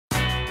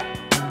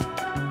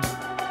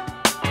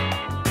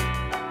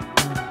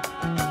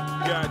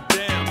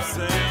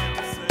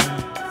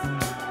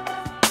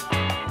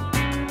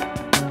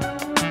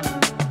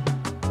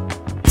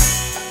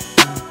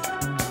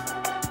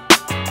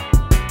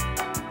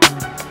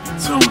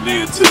tuned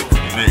in to the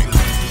Connect.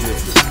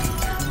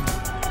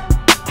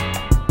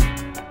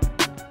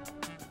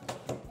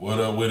 What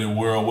up with it,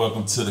 world?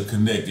 Welcome to the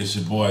Connect. It's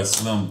your boy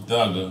Slim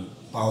Thugger.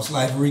 Boss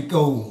Life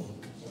Rico.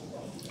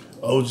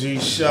 OG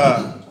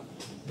Shot.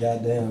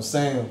 Goddamn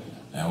Sam.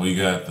 And we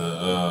got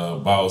the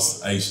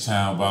boss,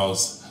 H-Town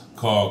boss,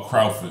 called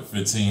Crawford,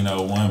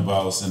 1501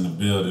 boss in the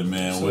building,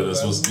 man, with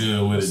us. What's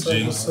good with it,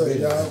 G? What's up,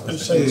 y'all?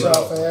 Appreciate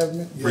y'all for having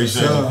me.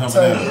 Appreciate you coming out,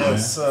 man.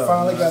 Yes,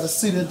 finally got a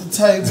seat at the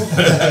table.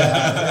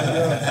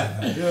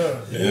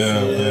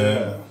 Yeah,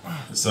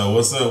 man. So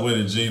what's up with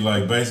it, G?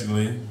 Like,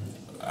 basically,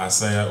 I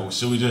say,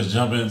 should we just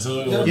jump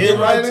into it? Get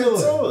right into it.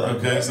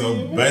 Okay,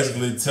 so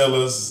basically tell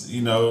us,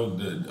 you know,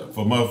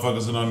 for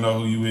motherfuckers who don't know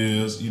who you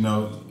is, you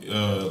know,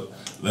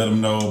 let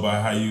them know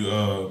about how you,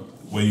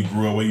 where you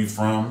grew up, where you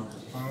from.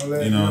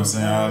 You know what I'm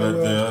saying? All that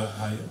there.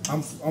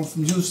 I'm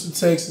from Houston,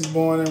 Texas,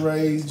 born and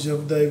raised,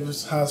 Jeff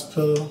Davis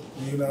Hospital,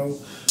 you know.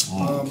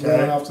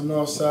 Growing off the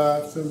north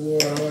side, Fifth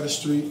Ward, Harder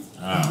Street.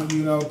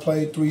 You know,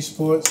 played 3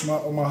 sports my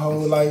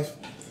whole life.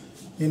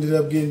 Ended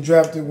up getting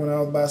drafted when I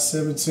was about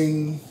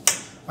 17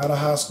 out of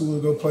high school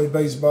to go play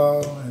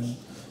baseball. And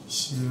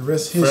shit,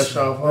 rest history. Fresh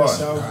off hard.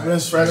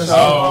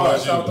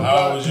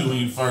 How old was you when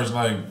you first,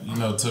 like, you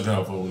know, took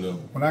off or whatever?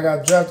 When I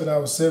got drafted, I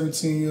was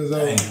 17 years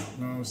old. Damn. You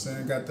know what I'm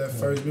saying? Got that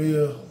first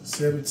meal,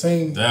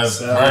 17. That's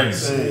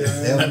crazy.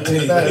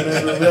 17.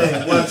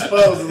 Wasn't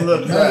supposed to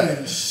look Man,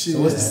 back. shit.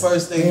 So what's the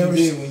first thing you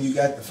did when you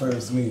got the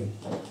first meal?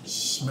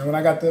 Man, when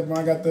I got that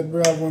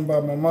bread, I went and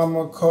bought my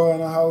mama a car in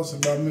the house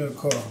and bought me a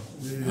car.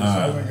 Yeah, so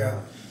I went and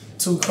got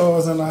 2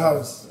 cars in the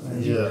house.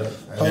 And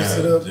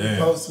posted up, you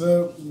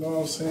know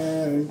what I'm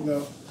saying? And, you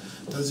know,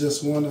 that's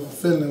just a wonderful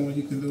feeling when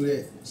you can do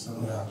that. So,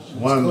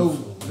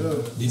 wonderful.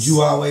 Cool. Did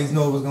you always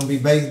know it was gonna be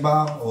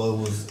baseball, or it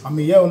was? I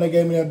mean, when they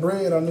gave me that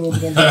bread, I knew it was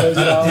gonna be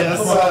baseball. Yes,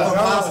 from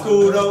high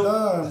school though.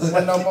 There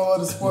wasn't no more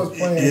other sports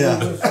playing. Yeah.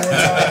 We went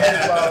full-time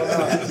baseball now.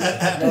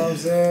 You know what I'm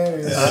saying?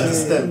 And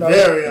Understand. you know,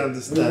 Very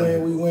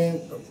understandable. We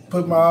went,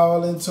 put my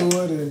all into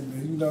it,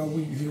 and you know,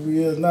 here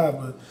we is now.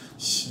 But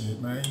shit,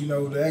 man, you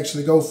know, to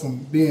actually go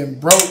from being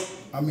broke,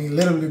 I mean,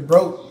 literally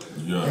broke,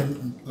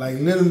 and like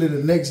literally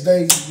the next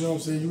day, you know what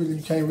I'm saying?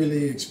 You can't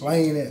really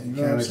explain it. You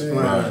know what I'm saying?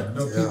 You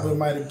know, people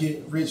might have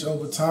get rich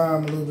over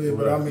time a little bit,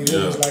 but I mean, it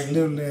was like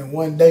literally in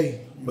one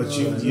day. But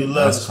you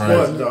love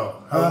sport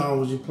though. How long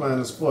was you playing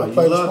the sport? I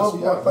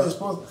played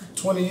sports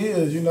 20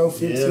 years, you know,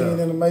 15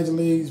 in the major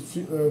leagues,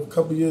 a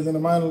couple years in the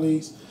minor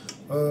leagues.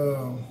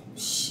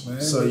 Man,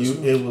 so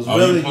it was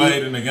really you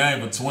played in the game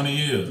for 20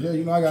 years. Yeah,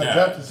 you know, I got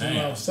drafted when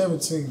I was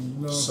 17. You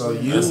know, so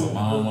that's a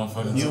long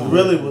motherfucking you time.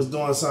 really was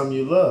doing something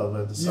you love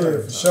at the same time.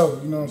 Yeah, for sure.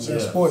 You know what I'm saying?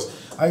 Sports.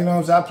 You know what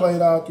I'm saying? I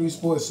played all 3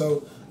 sports,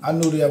 so I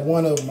knew that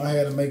one of them I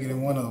had to make it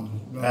in one of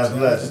them. You know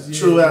Athletic,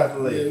 true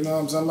athlete. Yeah, you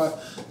know what I'm talking about?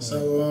 So,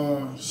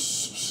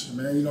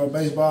 man, you know,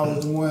 baseball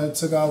was the one that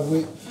took off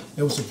with.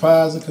 It was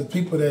surprising because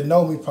people that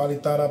know me probably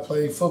thought I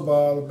played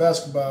football or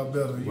basketball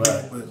better. You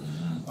know, but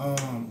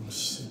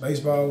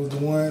baseball was the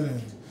one.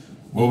 And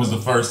what was the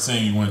first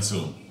team you went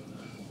to?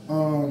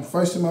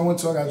 First team I went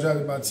to, I got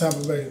drafted by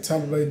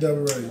Tampa Bay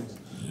Devil Rays.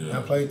 Yeah.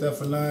 I played there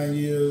for 9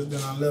 years.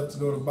 Then I left to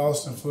go to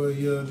Boston for a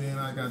year. Then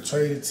I got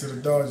traded to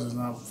the Dodgers,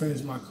 and I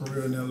finished my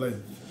career in LA.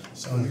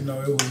 So you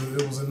know,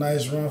 it was a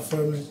nice run for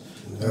me.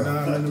 And now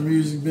I'm in the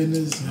music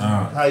business.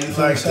 How you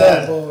like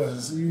that?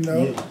 Boys, you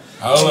know. Yeah.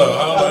 Hold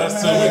up.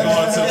 That's too. We're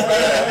going too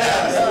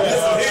fast.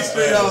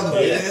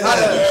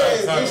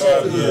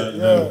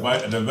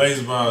 The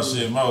baseball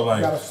shit, more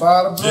like. Got a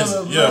father,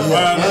 brother.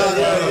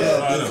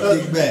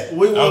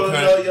 We want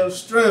to know your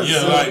strengths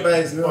in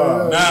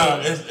baseball. Now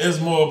it's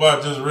more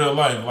about just real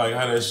life, like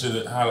how that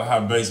shit,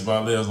 how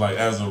baseball is. Like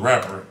as a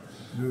rapper,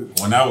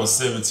 when I was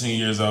 17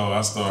 years old,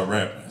 I started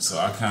rapping, so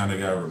I kind of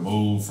got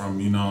removed from,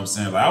 you know what I'm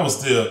saying. Like I was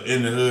still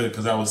in the hood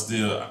because I was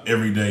still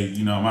every day,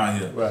 you know, I'm out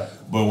here. Right.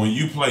 But when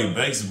you play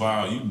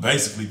baseball, you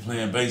basically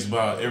playing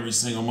baseball every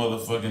single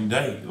motherfucking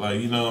day. Like,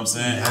 you know what I'm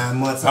saying? 9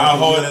 months. How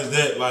hard is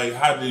that? Like,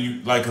 how do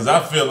you, like, because I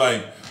feel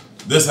like,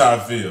 this how I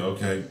feel,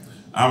 okay?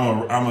 I'm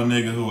a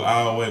nigga who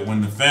always,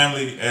 when the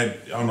family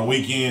on the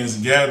weekends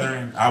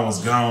gathering, I was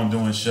gone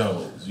doing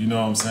shows. You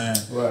know what I'm saying?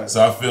 Right.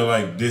 So I feel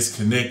like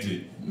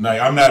disconnected.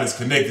 Like I'm not as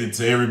connected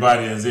to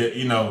everybody as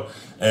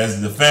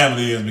as the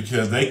family is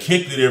because they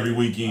kicked it every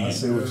weekend. I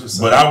see what you're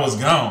saying. But I was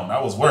gone. I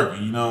was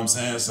working. You know what I'm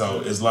saying?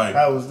 So it's like,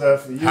 how was that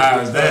for you?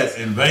 How is that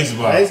in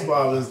baseball?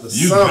 Baseball is the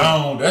you summer.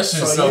 Gone. That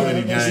shit's so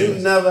many games. You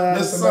never had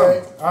Listen,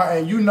 man,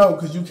 and you know,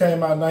 because you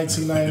came out in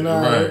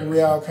 1999.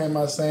 We all came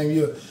out the same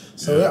year.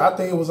 So I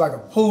think it was like a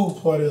pool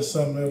party or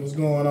something that was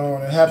going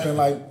on. It happened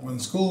like when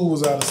school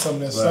was out or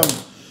something that summer.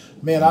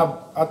 Man, I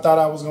thought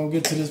I was gonna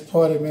get to this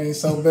party, man,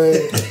 so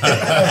bad. I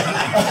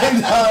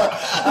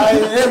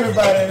had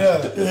everybody there.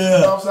 You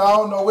know what I'm saying? I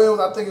don't know where it was.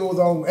 I think it was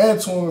on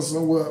Antoine or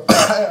somewhere.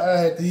 I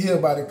had to hear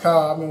about the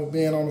car. I remember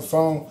being on the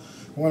phone.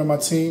 One of my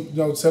team, you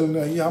know, telling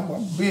them, I'm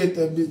gonna be at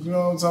that bitch. You know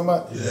what I'm talking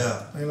about?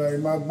 Yeah.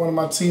 And like one of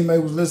my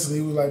teammates was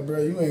listening. He was like,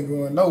 "Bro, you ain't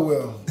going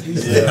nowhere." He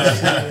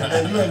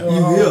said, "You ain't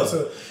going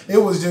home." It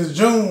was just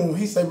June.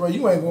 He said, "Bro,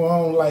 you ain't going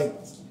home like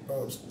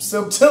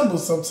September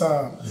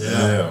sometime.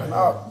 Yeah. And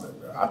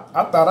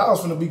I thought I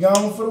was gonna be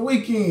gone for the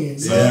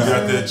weekend. So you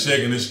got that check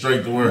and it's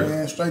straight to work.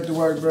 Man, straight to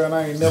work, bro. And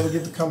I ain't never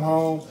get to come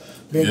home.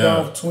 Been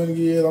gone for 20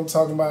 years. I'm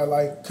talking about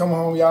like come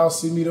home, y'all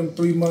see me them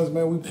 3 months,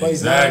 man. We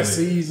played 9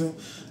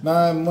 seasons,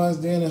 9 months,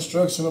 then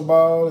instructional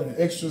ball and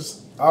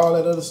extras, all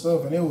that other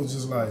stuff, and it was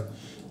just like,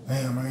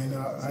 damn, I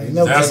ain't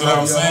never. That's what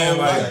I'm saying.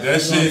 Like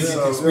that shit.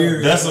 That's a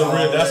real.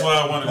 That's why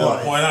I wanted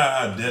to point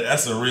out.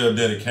 That's a real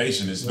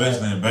dedication,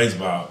 especially in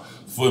baseball.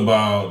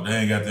 Football, they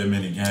ain't got that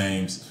many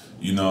games.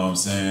 You know what I'm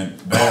saying?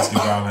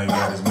 Basketball ain't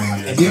got as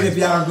many. And then if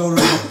y'all go to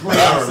the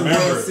playoffs and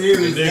World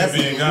Series, that's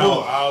being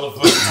gone all the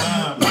fucking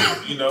time.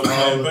 You know,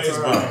 playing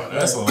baseball.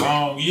 That's a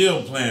long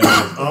year playing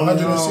baseball.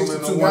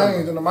 162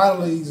 games in the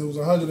minor leagues. It was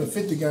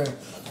 150 games.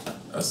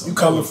 You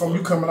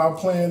coming out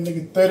playing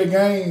nigga 30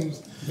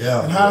 games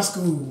in high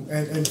school,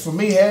 and for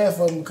me half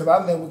of them because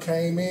I never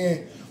came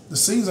in the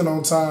season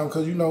on time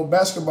because you know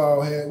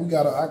basketball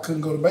I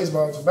couldn't go to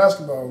baseball until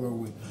basketball was over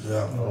with.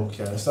 Yeah.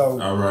 Okay.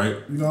 So all right.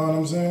 You know what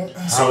I'm saying?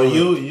 So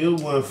you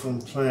went from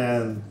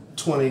playing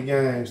 20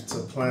 games to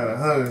playing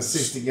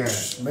 160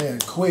 games. Man,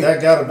 quick.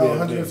 That gotta be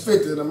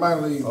 150 in the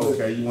minor league.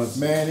 Okay, you went.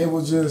 Man, it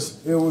was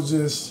just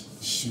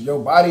your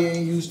body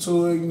ain't used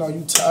to it. You know,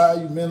 you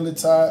tired, you mentally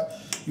tired.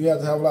 You have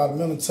to have a lot of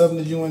mental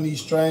toughness. You in these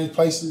strange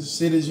places,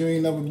 cities you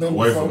ain't never been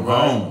away before. From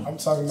home. I'm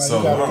talking about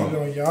you gotta do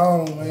it on your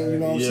own, man. You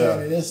know what I'm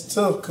saying? And it's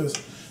tough because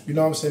you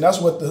know what I'm saying.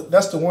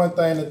 That's the one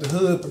thing that the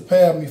hood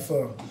prepared me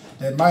for.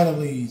 That minor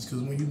leagues,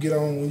 because when you get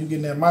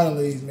in that minor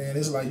leagues, man,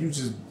 it's like you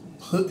just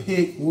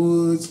hit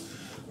woods,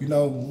 you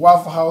know,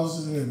 Waffle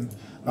Houses and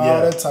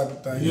all that type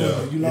of thing. You know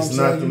what I'm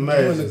saying?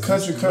 You're in the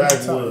country type.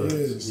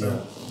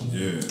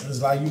 It's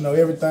like, you know,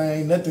 everything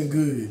ain't nothing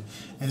good.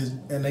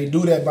 And they do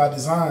that by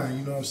design,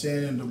 you know what I'm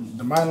saying? And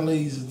the minor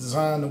leagues is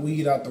designed to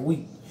weed out the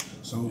wheat.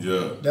 So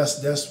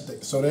that's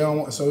so they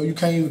don't so you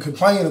can't even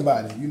complain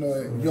about it. You know,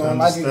 you don't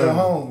like it, go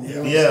home.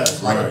 You know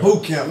like a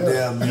boot camp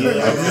down there.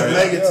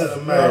 Make it to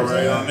the man.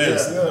 Right on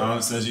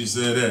this. Since you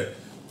said that,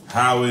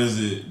 how is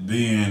it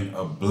being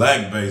a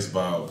black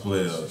baseball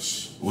player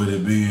with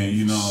it being,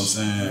 you know what I'm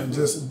saying? And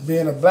just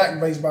being a black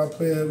baseball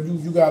player,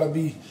 you gotta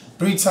be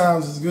 3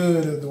 times as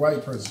good as the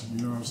white person.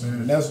 You know what I'm saying?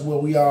 And that's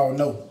what we all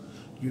know.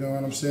 You know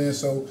what I'm saying?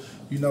 So,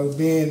 you know,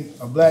 being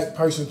a black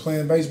person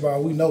playing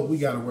baseball, we know we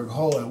got to work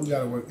hard. We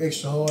got to work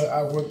extra hard.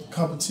 I work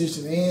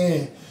competition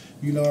and,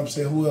 you know what I'm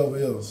saying, whoever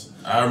else.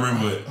 I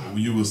remember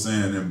when you were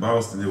saying in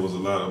Boston, there was a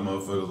lot of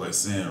motherfuckers like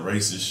saying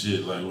racist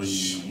shit. Like when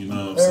you know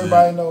what I'm saying?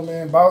 Everybody know,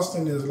 man,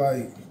 Boston is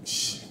like,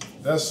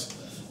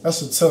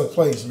 that's a tough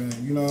place, man.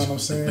 You know what I'm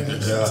saying?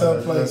 It's a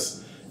tough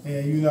place.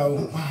 And, you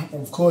know,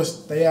 of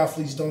course, the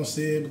athletes don't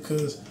say it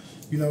because,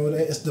 you know,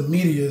 it's the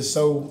media is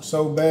so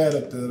bad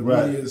up there. The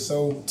media is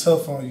so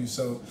tough on you.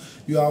 So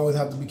you always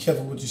have to be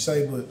careful what you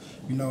say. But,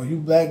 you know, you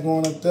black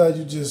going up there,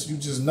 you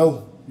just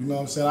know. You know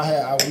what I'm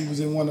saying? We was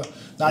in one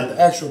of, not the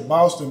actual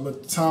Boston,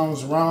 but the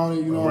towns around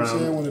it. You know what I'm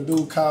saying? When the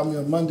dude called me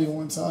a Monday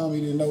one time, he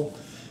didn't know.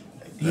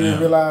 He didn't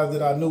realize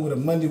that I knew what a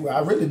Monday was.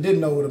 I really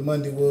didn't know what a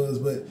Monday was,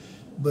 but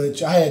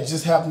I had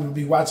just happened to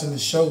be watching the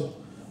show.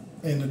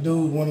 And the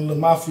dude, one of the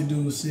mafia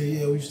dudes said,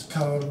 yeah, we used to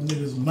call them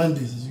niggas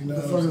Mondays, you know.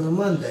 The fuck is a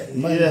Monday?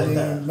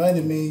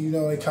 Monday mean, you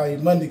know, they call you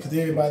Monday because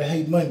everybody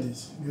hate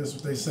Mondays. That's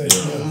what they say.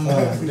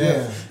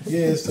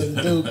 Yeah, so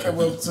the dude came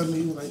up to me,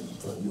 he was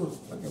like, you a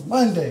fucking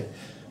Monday.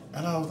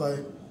 And I was like,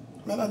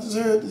 man, I just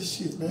heard this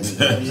shit, man.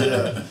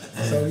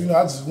 So, you know,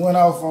 I just went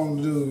off on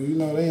the dude. You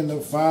know, they ended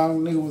up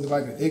finding him. Nigga was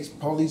like an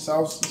ex-police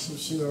officer, some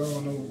shit. I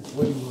don't know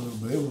what he was,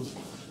 but it was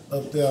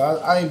up there.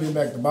 I ain't been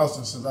back to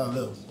Boston since I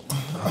left.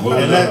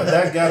 And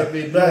that gotta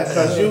be back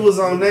because you was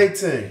on their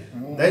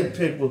team. They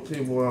pick with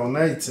people on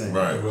their team.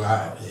 Right.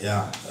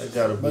 Yeah. That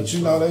gotta be. But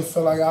you know, they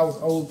feel like I was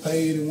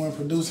overpaid and wasn't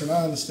producing.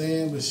 I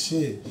understand, but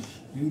shit,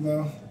 you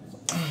know.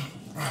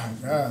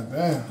 God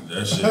damn.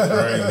 That shit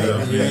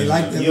crazy. They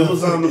like that. You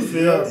was on the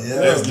field.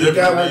 That's You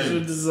got what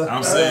different. you deserve.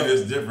 I'm saying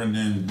it's different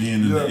than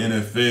being in the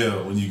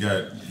NFL when you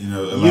got, you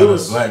know, a lot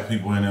of black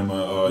people in them. You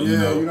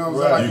know, you know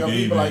what I'm saying? Like,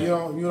 people like, you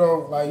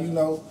don't, like, you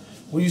know,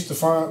 we used to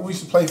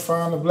play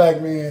Find the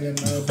Black Man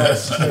and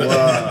basketball.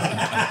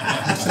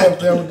 I slept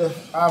there with the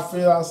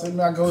outfield. I said,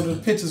 man, I go to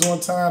the pitches one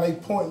time, they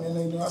pointing and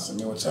they do. I said,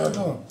 man, what y'all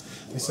doing?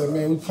 They said,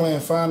 man, we playing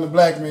Find the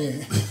Black Man.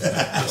 And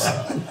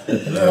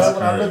then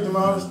when I looked at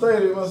my own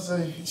stadium, I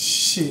said,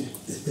 shit,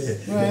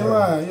 you ain't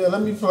lying. Yeah,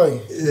 let me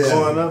play.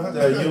 Going up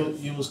there,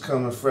 you was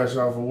coming fresh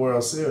off a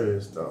World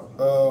Series though.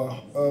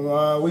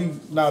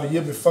 The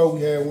year before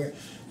we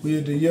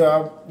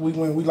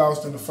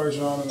lost in the first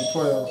round in the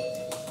playoffs.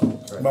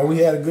 Okay. But we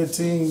had a good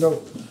team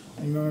though.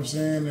 You know what I'm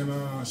saying?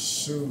 And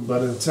shoot.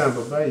 But in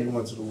Tampa Bay, you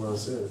went to the World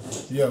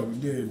Series. Yeah, we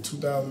did. In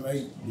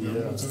 2008. Yeah.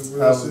 Went to the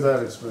World How was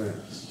that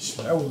experience?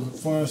 That was a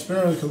fun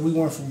experience because we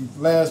went from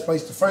last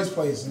place to first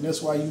place, and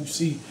that's why you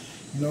see,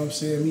 you know what I'm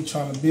saying, me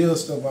trying to build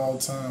stuff all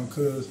the time.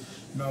 Because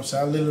you know what I'm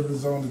saying, I literally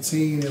was on the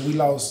team and we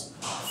lost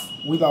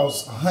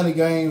 100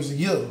 games a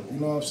year. You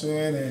know what I'm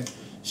saying? And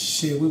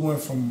shit, we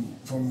went from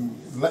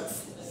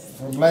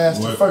from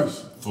last to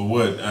first. For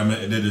what? I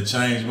mean, did it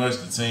change much?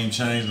 The team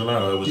changed a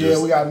lot? Or it was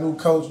We got a new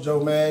coach,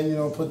 Joe Madden, you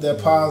know, put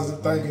that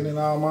positive thinking in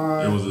our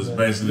mind. It was just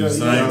basically the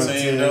same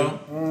team,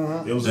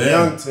 though? It was a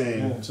young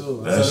team,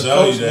 too. That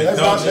shows you that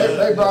coach.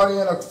 They brought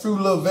in a few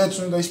little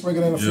veterans. They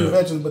sprinkled in a few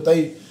veterans, but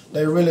they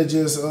really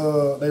just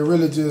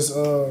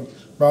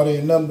brought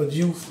in nothing but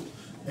youth.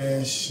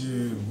 And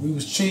shit, we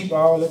was cheap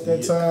all at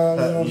that time,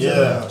 you know what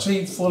I'm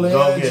saying? Cheap, full of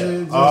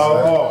energy.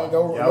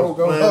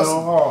 Go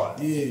hustle. Hard.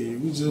 Yeah,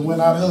 we just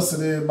went out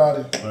hustling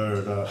everybody.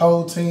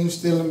 Whole team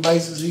stealing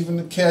bases, even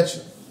the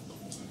catcher.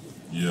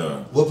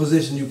 Yeah. What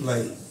position you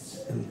played?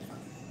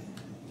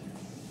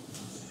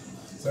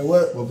 Say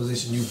what? What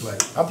position you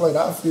played? I played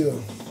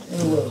outfield.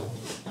 Anywhere.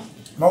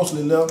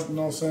 Mostly left, you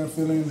know what I'm saying?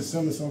 Filling in the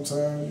center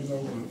sometimes, you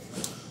know.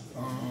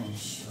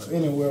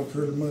 Anywhere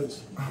pretty much.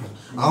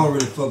 I don't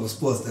really fuck with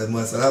sports that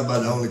much, so that's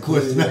about the only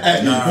question I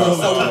had. So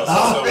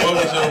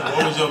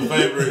what was your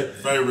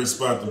favorite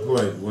spot to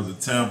play? Was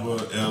it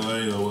Tampa,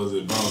 LA, or was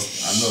it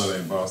Boston? I know it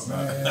ain't Boston.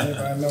 Man,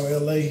 everybody know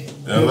LA.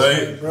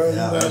 LA? Bro,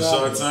 Yeah. That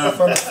short time? In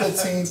front of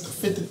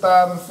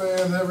 50,000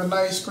 fans every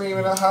night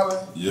screaming and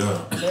hollering.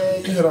 Yeah.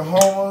 Man, you hit a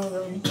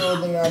homer, you throw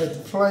a thing out at the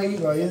plate.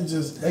 Like, they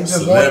just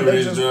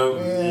Celebrities, want Joe.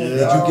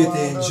 Did you get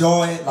to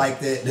enjoy it like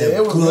that? Yeah,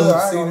 it was good. club I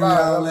ain't scene gonna and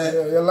lie. all that?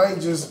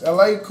 Yeah,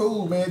 LA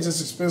cool, man. It's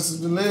just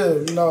expensive to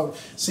live. You know,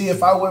 see,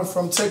 if I went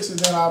from Texas,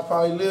 then I'd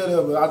probably live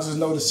there. But I just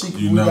know the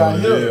secret we got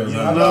here.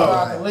 I know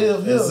I can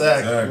live here.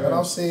 Exactly. But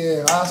I'm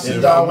saying, I see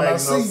It y'all don't when I make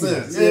no see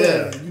sense. you.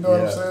 Yeah, you know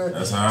what I'm saying?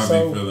 That's how I be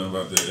feeling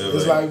about the LA.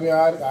 It's like,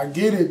 man, I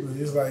get it, but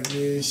it's like,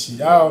 yeah, shit,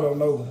 y'all don't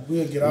know.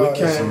 We'll get all We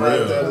that. came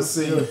right there to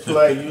see you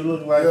play. You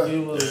look like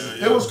you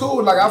was. It was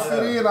cool. Like, I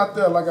fit in out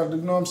there. Like, you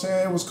know what I'm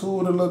saying? It was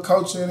cool, the little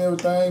coaching and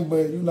everything.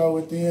 But, you know,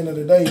 at the end of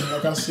the day,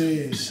 like I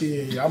said,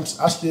 shit, I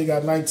still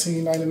got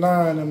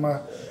 1999 in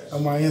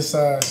my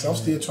inside. So I'm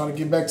still trying to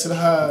get back to the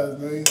highs,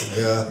 man.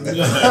 Yeah.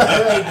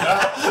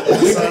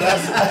 So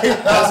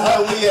that's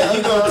where we at.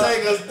 You gonna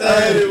take us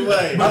there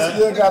anyway. I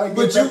still gotta get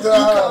But back you to the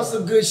highs. caught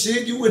some good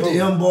shit. You went to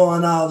M-Bar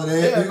and all of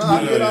that. Yeah, no,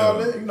 I get all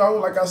that. You know,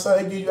 like I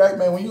said, they give you,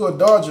 man, when you a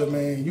Dodger,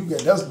 man, you get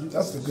that's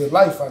the good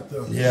life out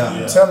there. Yeah.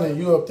 I'm telling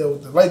you, up there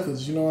with the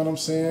Lakers, you know what I'm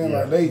saying?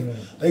 Like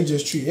they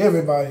just treat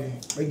everybody.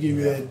 They give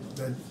you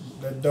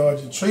that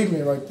Dodger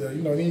treatment right there.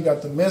 You know, then you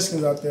got the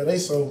Mexicans out there. They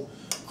so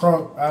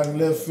crunk out in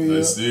left field.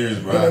 They serious,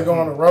 bro. Then they go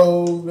on the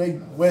road. They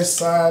west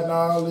side and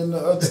all in the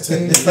other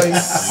team's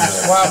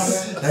face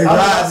squabbling. They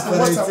riding for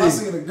One their time I team.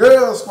 see the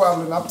girls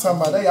squabbling. I'm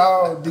talking about they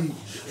all deep.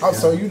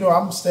 So, you know,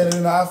 I'm standing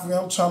in the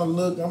outfield, I'm trying to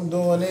look, I'm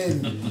doing it,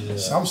 and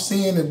I'm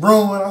seeing it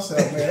brewing. I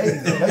said,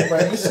 man, they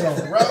bring this shit on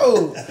the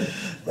road.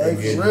 Like,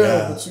 for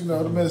real. But, you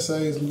know, the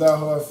Minnesotans, some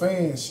diehard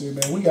fans, shit,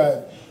 man. We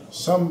got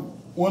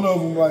one of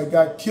them, like,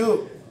 got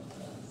killed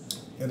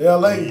in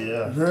L.A.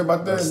 Yeah. You heard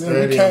about that? The And then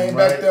we stadium, came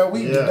back right? there,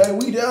 Yeah. the day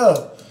we there.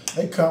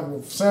 They come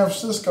with San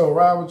Francisco,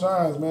 Robert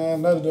Johns, man.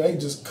 Another day, they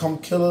just come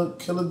kill a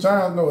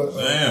Johns. No,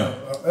 Damn.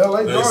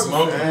 L.A. They Dodgers.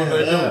 smoking what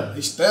they do.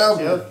 They stabbed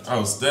him.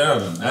 Oh,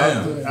 stabbing.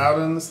 Damn. Out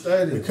in the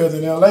stadium. Because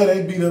in LA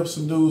they beat up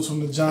some dudes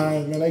from the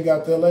Giants, man. They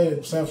got to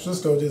LA, San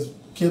Francisco just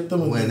killed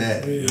them. When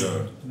that?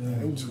 Yeah.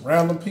 It was just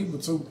random people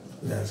too.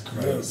 That's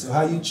crazy. So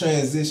how you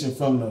transition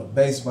from the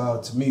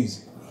baseball to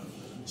music?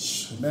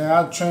 Man,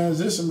 I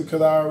transitioned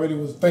because I already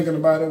was thinking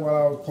about it while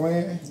I was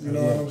playing. You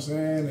know what I'm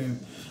saying?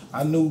 And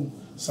I knew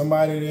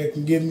somebody that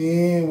can get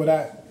me in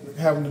without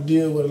having to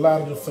deal with a lot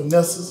of the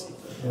finesses.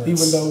 Yes.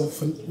 Even though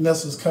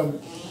finesses come,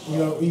 you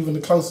know, even the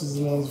closest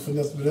ones are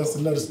finesse, but that's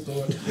another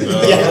story. You know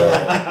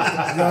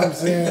what I'm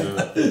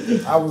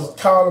saying? I was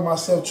calling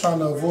myself trying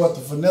to avoid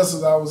the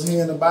finesses I was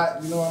hearing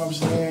about, you know what I'm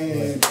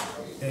saying?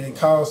 And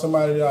call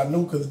somebody that I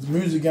knew, because the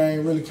music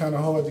game really kind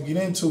of hard to get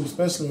into,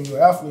 especially when you're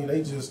an athlete.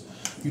 They just,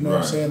 you know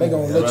what I'm saying, they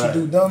gonna let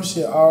you do dumb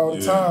shit all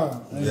the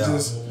time. And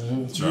just,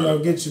 you know,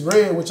 get you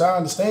bread, which I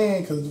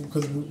understand,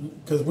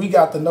 because we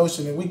got the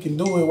notion that we can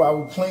do it while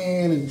we're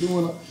playing and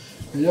doing it.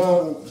 And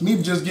y'all,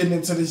 me just getting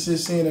into this shit,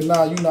 saying that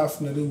now you're not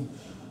finna do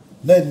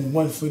nothing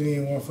 1 foot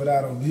in, 1 foot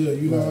out over here.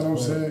 You know what I'm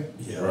saying?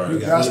 Yeah, You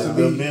got to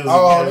be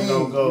all in. You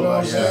know what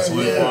I'm saying?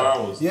 24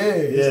 hours. Yeah,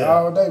 it's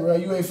all day, bro.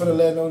 You ain't finna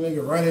let no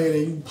nigga run here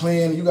and you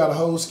playing. You got a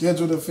whole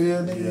schedule to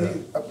fill, nigga.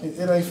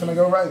 It ain't finna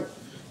go right.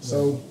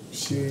 So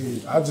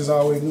shit, I just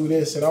always knew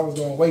that shit. I was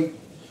gonna wait.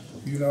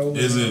 You know.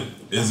 Is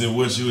it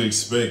what you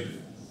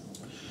expected?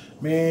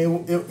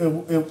 Man,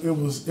 it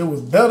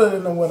was better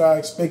than what I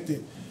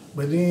expected.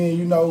 But then,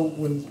 you know,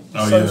 when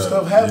certain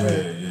stuff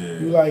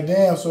happened, you like,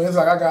 damn. So it's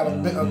like I got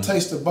a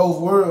taste of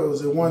both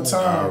worlds at one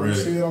time. You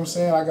see what I'm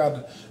saying? I got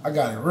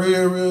it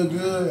real, real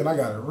good, and I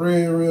got it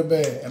real, real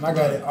bad, and I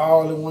got it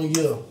all in 1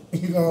 year.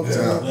 You know what I'm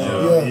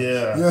saying?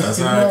 Yeah. That's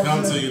how it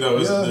comes to you though.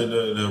 It's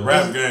the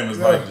rap game is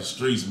like the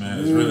streets, man.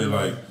 It's really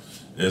like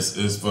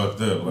it's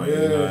fucked up. Like, you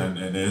know,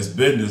 and it's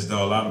business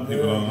though. A lot of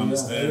people don't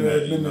understand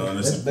that, you know, and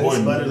it's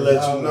important. Somebody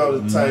let you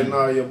know to tighten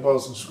all your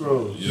bolts and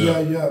screws.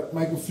 Yeah.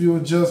 Make a few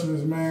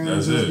adjustments, man.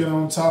 That's just it. get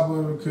on top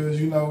of it, because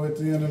you know at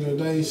the end of the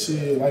day,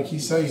 shit, like he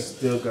say,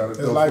 Still gotta it's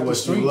go like for the what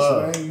streets, you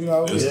love. man. You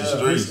know, It's the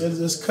streets.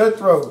 It's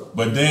cutthroat.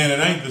 But then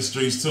it ain't the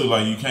streets too.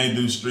 Like, you can't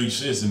do street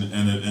shits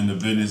in the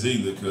business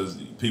either, because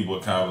people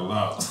are called a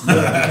lot. You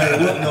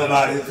can't whip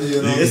nobody.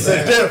 You know It's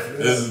a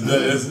difference.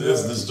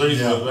 It's the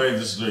streets, but it ain't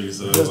the streets.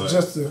 So It's like,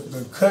 just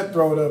the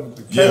cutthroat of it,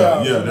 the Yeah,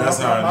 chaos. yeah, You know, that's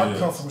how it I is.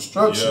 come from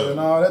structure and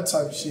all that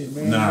type of shit,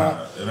 man.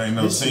 nah, it ain't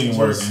no This shit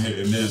teamwork just-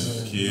 in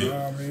this, You kid. know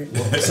what I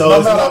mean? So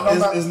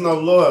No, it's no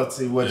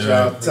loyalty what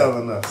Yeah. y'all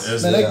telling us.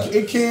 It's- Man,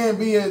 it can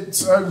be at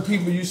certain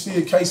people you see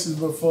in cases,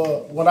 but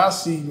for what I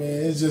see,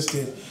 man, it's just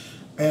that.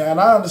 And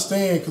I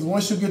understand, because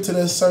once you get to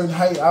that certain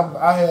height,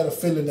 I had a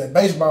feeling that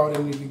baseball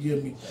didn't even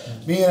give me.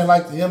 Being in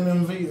like the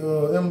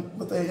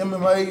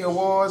MMA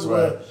awards,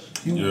 where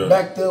you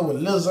back there with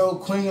Lizzo,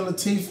 Queen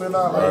Latifah, and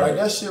all like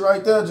that shit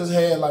right there just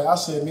had, like, I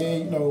said,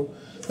 man, you know,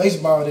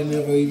 baseball didn't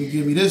ever even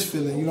give me this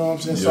feeling, you know what I'm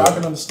saying? So I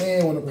can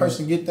understand when a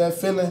person get that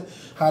feeling,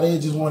 how they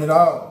just want it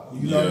all,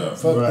 you know,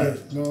 fuck that,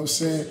 you know what I'm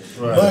saying?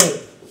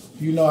 But,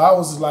 you know, I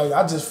was like,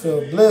 I just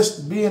felt blessed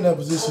to be in that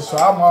position, so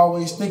I'm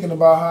always thinking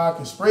about how I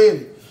can spread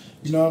it.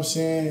 You know what I'm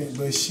saying?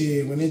 But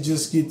shit, when it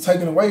just get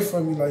taken away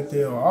from you like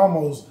that, or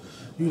almost,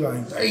 you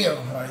like, damn,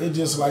 like it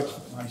just like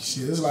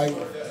shit. It's like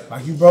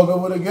you broke up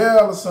with a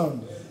girl or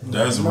something.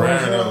 That's You know what rare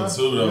I'm though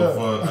saying? too though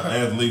for an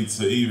athlete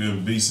to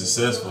even be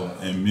successful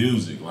in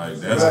music. Like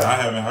that's I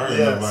haven't heard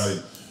nobody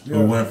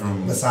who went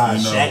from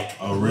Besides Shaq,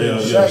 a real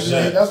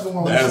Shaq, that's the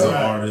one as who an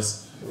said. artist.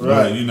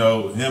 Right, you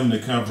know, him to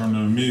come from the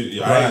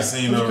music. I ain't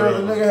seen no Because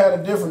real. the nigga had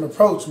a different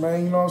approach,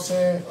 man. You know what I'm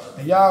saying?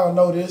 And y'all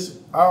know this.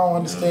 I don't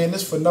understand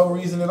this for no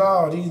reason at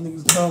all. These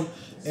niggas come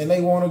and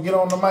they want to get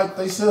on the mic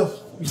themselves.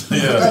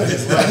 Yeah.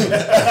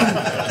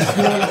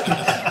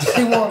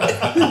 They want to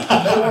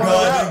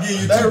rap.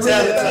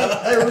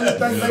 They really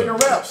think they can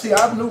rap. See,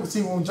 I knew.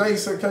 See, when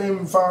Jason came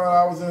and found out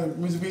I was in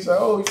music, he said,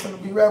 "Oh, you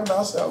finna be rapping?"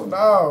 I said, "Oh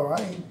no,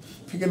 I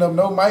ain't picking up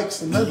no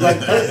mics and nothing like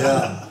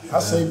that." I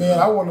say, man,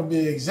 I want to be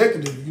an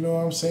executive. You know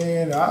what I'm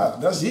saying?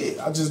 That's it.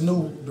 I just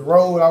knew the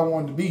road I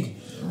wanted to be.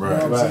 You know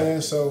what I'm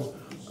saying? So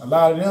a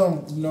lot of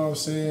them, you know what I'm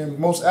saying,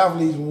 most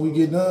athletes, when we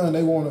get done,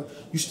 they want to,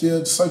 you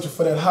still searching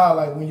for that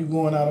highlight when you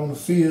going out on the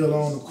field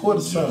or on the court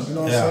or something, you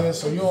know what I'm saying?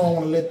 So you don't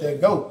want to let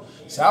that go.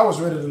 So I was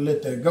ready to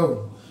let that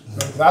go.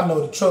 Because I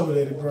know the trouble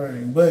that it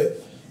brings.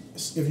 But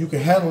if you can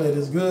handle it,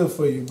 it's good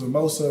for you. But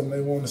most of them,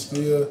 they want to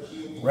still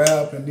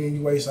rap, and then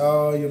you waste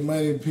all your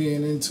money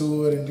paying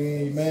into it, and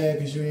then you mad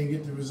because you ain't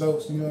get the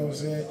results, you know what I'm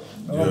saying?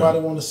 Nobody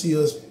want to see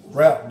us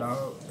rap,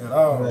 dog, at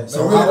all. Right. They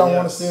really don't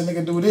want to see a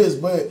nigga do this,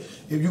 but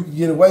if you can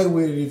get away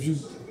with it, if you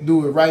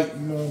do it right, you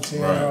know what I'm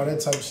saying, all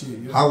that type of shit. You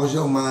know? How was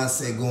your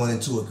mindset going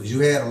into it? Because you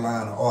had a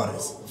line of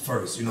artists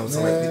first, you know what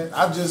I'm saying? Man,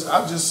 I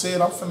just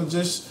said I'm finna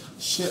just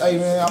shit, hey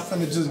man, I'm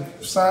finna just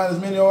sign as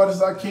many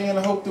artists as I can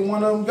and hope that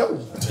one of them go.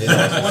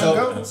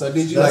 So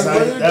did you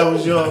that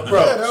was your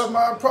approach? Yeah, that was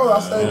my approach. I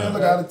stayed there,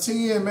 look, out of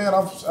 10, man,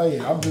 I'm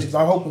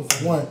hoping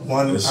for one.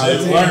 One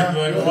Shit worked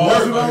like a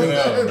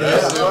motherfucker.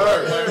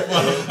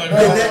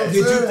 Did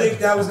you think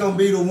that was gonna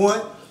be the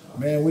one?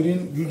 Man,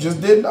 you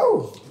just didn't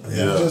know.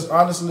 Yeah. You just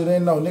honestly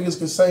didn't know. Niggas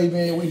could say,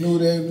 man, we knew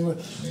that.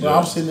 But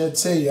I'm sitting there to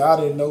tell you, I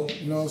didn't know.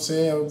 You know what I'm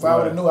saying? If I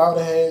would have knew, I would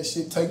have had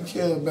shit taken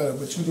care of better.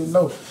 But you didn't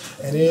know.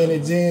 And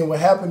then what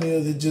happened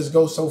is it just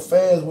goes so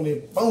fast when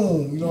it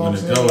boom. You know what I'm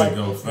saying? It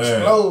go fast.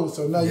 Explodes.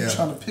 So now you're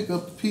trying to pick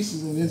up the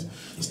pieces and it's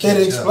instead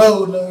of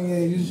exploding.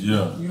 You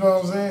know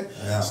what I'm saying?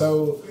 Yeah.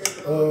 So,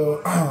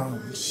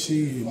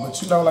 shit.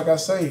 But you know, like I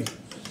say,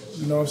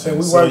 you know what I'm saying?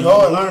 We work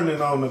hard.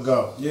 Learning on the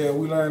go. Yeah,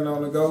 we learned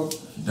on the go.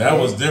 That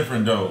was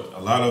different though.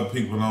 A lot of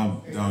people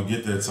don't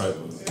get that type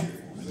of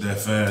that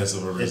fast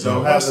of a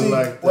result.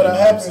 What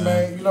happened,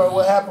 man? You know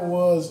what happened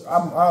was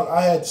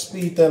I had to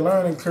speed that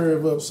learning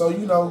curve up. So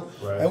you know,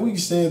 and we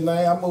said,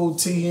 man, I moved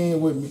T in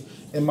with me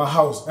in my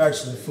house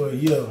actually for a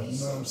year. You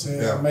know what I'm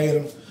saying? I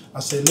made him. I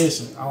said,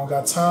 listen, I don't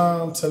got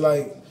time to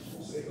like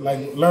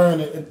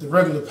learn it at the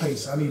regular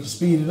pace. I need to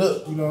speed it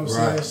up, you know what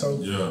I'm saying?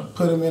 So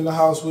put him in the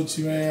house with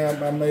you,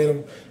 man. I made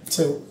him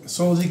till as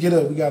soon as he get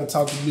up, we gotta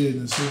talk to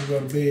business. As soon as we go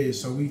to bed.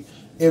 So we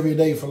every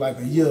day for like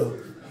a year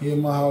here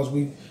in my house,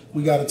 we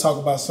gotta talk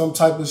about some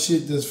type of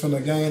shit that's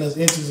finna gain us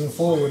inches and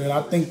forward. And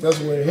I think that's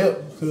where it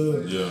helped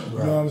because you know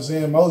what I'm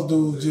saying? Most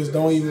dudes just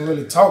don't even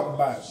really talk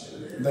about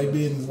it. They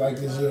business like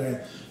this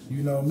here.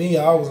 You know, me,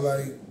 I was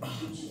like,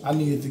 I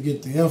needed to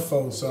get the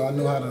info so I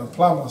knew how to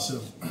apply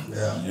myself.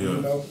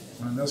 You know,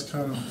 and that's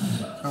kind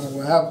of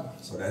what happened.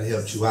 So that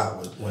helped you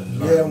out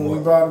when we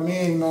brought him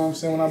in, you know what I'm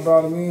saying? When I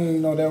brought him in, you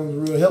know, that was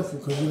real helpful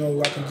because, you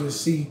know, I could just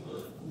see,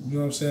 you know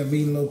what I'm saying,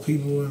 meeting little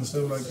people and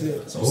stuff like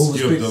that. So who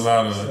skipped a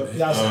lot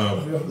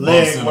of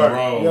leg in work. a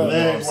row, you know what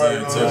I'm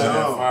saying, touching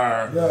that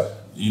fire.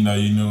 You know,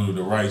 you knew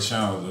the right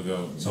channel to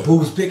go. So who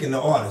was picking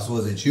the artist?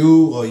 Was it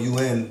you or you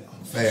and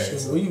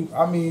Faz?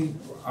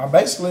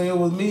 Basically it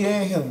was me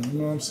and him, you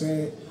know what I'm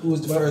saying? Who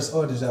was the first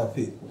artist y'all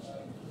picked?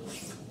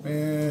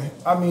 Man,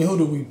 I mean, who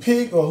do we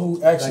pick or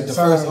who actually Like the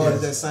signed first us?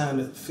 artist that signed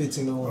at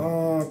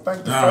 1501.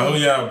 Think the Nah, who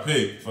first. y'all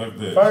pick? Fuck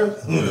that.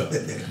 First?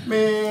 Yeah.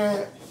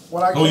 Man,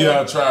 when I Who got,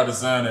 y'all tried to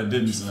sign that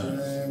didn't sign?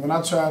 man, when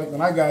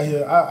I got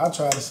here, I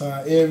tried to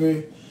sign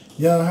every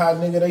young hot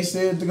nigga they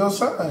said to go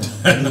sign.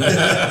 For real,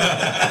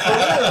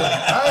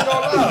 I ain't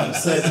gonna lie.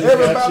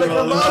 Everybody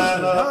come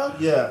out, huh?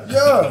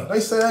 Yeah, they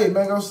say, hey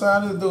man, go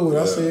sign this dude.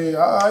 I said,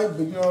 all right, but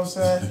you know what I'm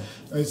saying?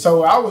 And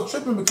so I was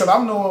tripping because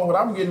I'm knowing what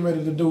I'm getting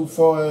ready to do as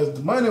far as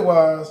the money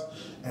wise.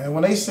 And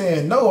when they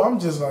saying no, I'm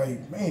just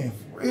like, man,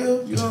 for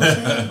real? You know what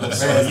I'm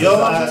saying? Your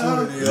I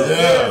opportunity.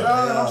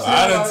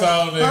 done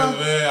told niggas,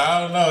 man, I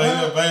don't know. He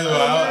a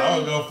baseball. I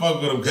was gonna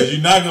fuck with him because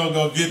you're not gonna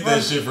go get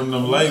that shit from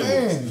them labels.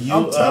 Man,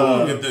 I'm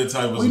telling you. Get that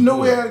type of We knew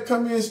we support. had to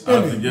come in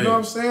spinning. You know what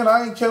I'm saying?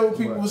 I ain't care what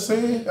people were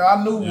saying.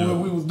 I knew Yeah. what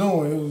we was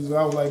doing.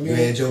 I was like, You man.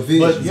 had your vision.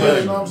 But Yeah,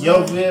 you know what I'm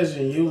your saying?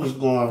 vision, you was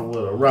going with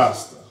a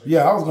roster.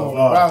 Yeah, I was going with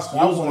a Oh, roster.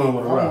 you I was was going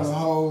with a on roster. the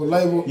whole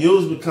label. You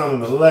was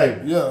becoming a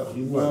label. Yeah.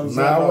 You know what I'm was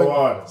saying? not I no wasn't-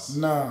 artist.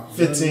 Nah.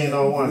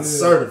 1501 Yeah.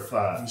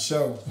 certified. For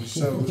sure.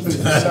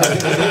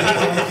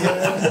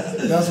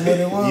 That's what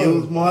it was. You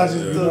was marching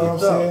You through know what I'm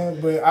the door.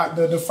 saying?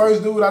 But the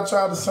first dude I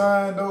tried to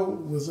sign though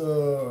was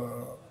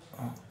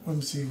let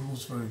me see who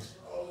was first.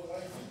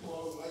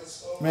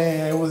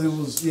 Man, it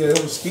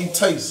was Skeet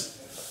Taste.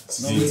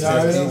 Taste.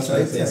 I went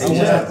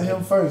after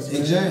him first,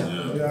 man. Exam.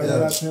 I went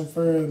after him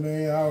first,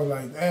 man. I was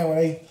like, damn,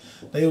 when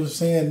they was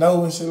saying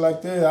no and shit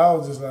like that, I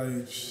was just like,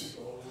 psh.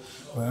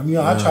 But I mean,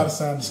 I try to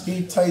sign the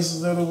Skeet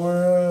Tastes of the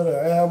world,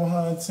 the Album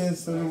Hunter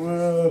Tents of the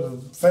world,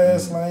 the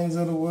Fast Lanes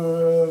of the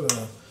world,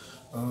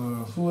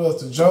 who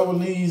else? The Joe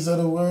Lees of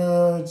the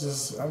world.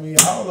 Just, I mean,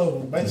 all of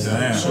them, basically.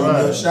 Damn. Shoot him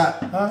a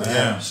shot. Huh?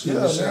 Damn. Yeah,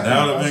 man.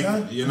 That would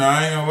have been,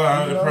 I ain't gonna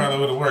lie, You it know? probably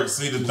would have worked.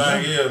 See, the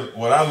thing is,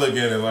 what I look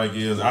at it like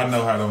is, I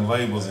know how them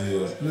labels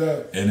is.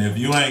 Yeah. And if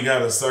you ain't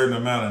got a certain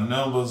amount of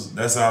numbers,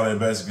 that's how they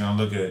basically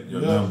gonna look at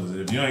your numbers.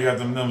 If you ain't got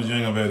them numbers, you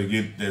ain't gonna be able to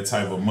get that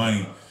type of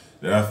money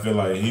that I feel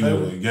like he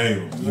would have gave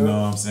him. You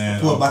know what I'm saying?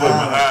 Put Or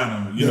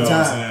behind him, you know what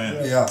I'm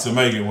saying? Yeah. To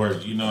make it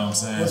work, you know what I'm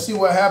saying? Well, see,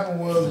 what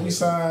happened was we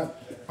signed,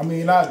 I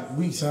mean, not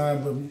we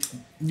signed, but,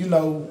 you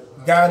know,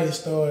 Gotti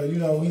started, you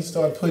know, he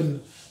started putting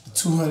the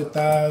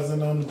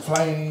 200,000 on the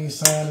plane,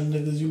 signing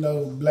niggas, you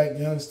know, black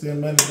youngster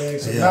and money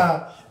bags. So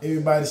now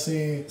everybody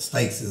saying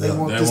Stakes is they up.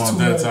 want They this want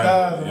that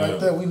 200,000 type, like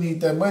that. We need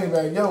that money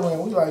back. Yo, man,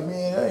 we like,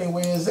 man, that ain't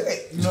where it's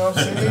at. You know what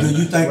I'm Do saying?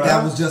 you think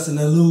that was just an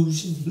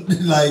illusion?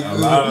 Like A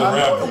lot of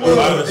rap, a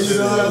lot of you shit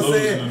know what I'm is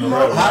saying? losing in the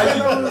rap. How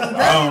you?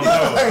 I don't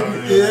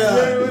know.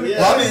 Yeah.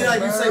 Well, I mean,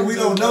 like you say, we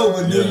don't know,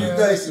 but do you think?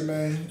 Listen,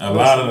 man. A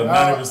lot of the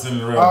 90% of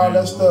the rap. All that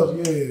games, stuff,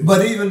 yeah.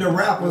 But even the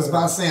rappers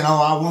by saying,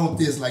 "Oh, I want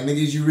this," like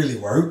niggas, you really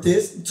worth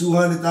this?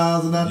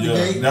 200,000 out the Yeah,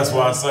 gate. that's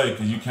why I say,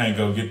 because you can't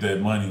go get that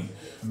money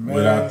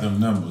without them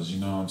numbers, you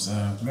know what I'm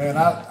saying? Man,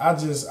 I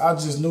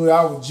just knew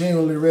I was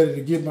genuinely ready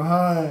to get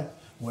behind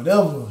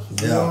whatever.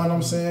 You know what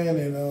I'm saying?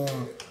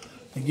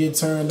 And get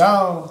turned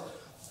down.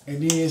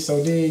 And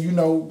then, you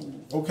know,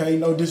 okay,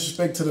 no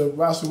disrespect to the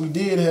roster we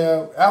did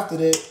have after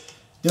that.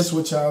 That's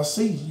what y'all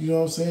see, you know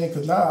what I'm saying?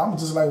 Because now I'm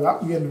just like, well,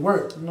 I'm getting to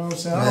work, you know what I'm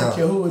saying? I don't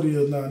care who it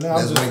is now. Now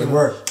Let's I'm just make it gonna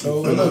work.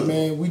 So look,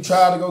 man, we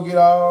tried to go get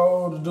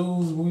all the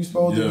dudes we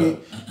supposed to get.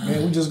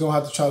 Man, we just gonna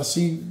have to try to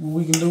see what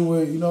we can do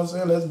with, you know what I'm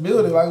saying? Let's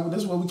build it. Like,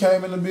 this is what we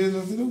came in the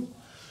business to do. You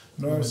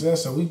know what I'm saying?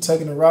 So we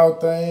taking the route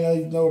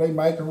thing, you know, they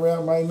might can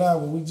rap, might not,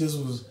 but we just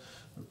was,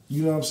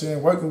 you know what I'm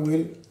saying, working with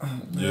it.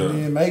 Yeah.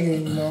 And then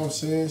Megan, you know what I'm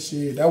saying?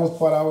 Shit, that was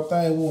part of our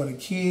thing. We wanted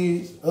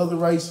kids, other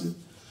races,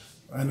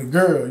 and the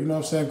girl, you know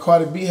what I'm saying?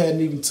 Cardi B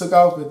hadn't even took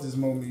off at this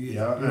moment yet.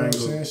 Yeah, you know what I'm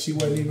saying? She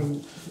wasn't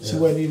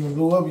even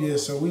blew up yet.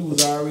 So we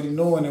was already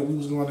knowing that we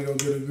was going to go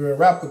get a girl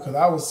rapper because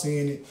I was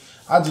seeing it.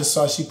 I just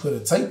saw she put a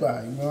tape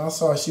out. You know, I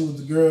saw she was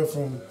the girl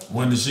from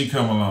When did she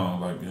come along?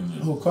 Like in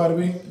the, who Cardi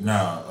B?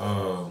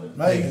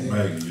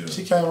 Megan, yeah.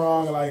 She came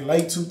around in like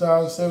late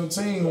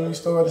 2017 when we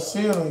started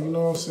seeing her. You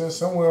know what I'm saying?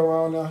 Somewhere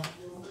around there.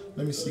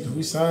 Let me see, because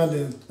we signed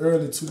in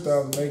early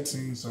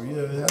 2018. So yeah,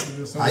 it had to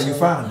be something. How you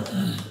find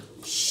it?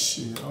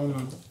 Shit,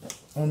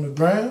 on the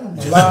gram,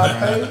 the live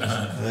page.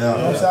 You know what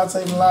I'm saying? I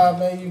take the live,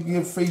 man. You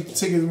get free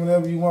tickets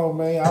whenever you want,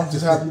 man. I'm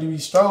just happy to be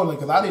strolling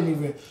because I didn't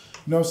even, you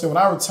know what I'm saying?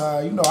 When I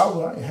retired, you know,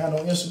 I ain't had no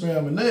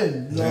Instagram or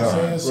nothing. You know what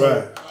I'm saying?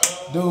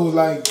 So, dude,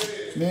 like,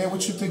 man,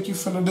 what you think you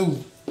finna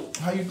do?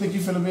 How you think you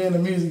finna be in the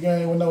music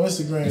game with no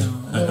Instagram? You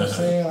know what I'm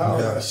saying? I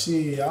was like,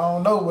 shit, I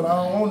don't know, but I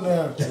don't want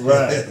that.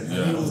 Right.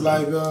 He was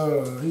like,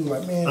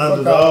 man,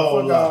 Under fuck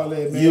all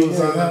that, man. You was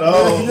under the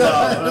old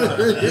law.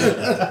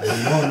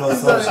 You want no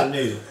social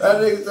media. That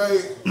nigga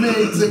say, man,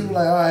 he took me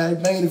like, all right, he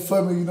made it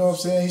for me, you know what I'm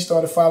saying? He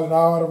started following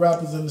all the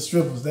rappers and the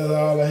strippers. That's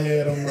all I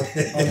had on my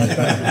thing. You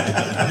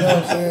know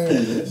what I'm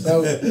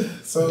saying?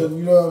 So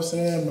you know what I'm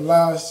saying?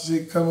 Malaya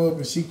shit come up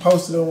and she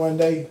posted it one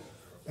day.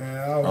 And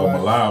I was like,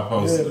 Malaya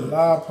posted yeah, it.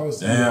 Malaya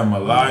posted it. Damn,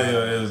 Malaya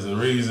is the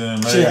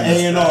reason. She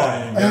an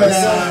A&R.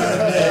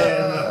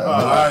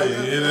 Malaya, you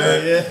hear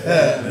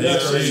that? Yeah,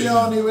 she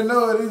don't even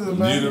know it either,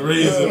 man. You the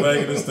reason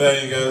Megan The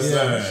Stallion got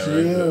signed. She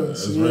is.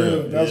 That's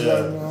real. That's right,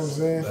 you know what I'm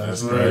saying?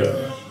 That's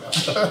real.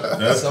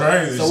 That's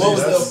crazy. So what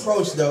was the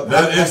approach though?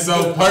 It's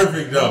so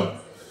perfect though.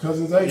 Because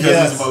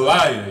it's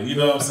Malaya, you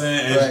know what I'm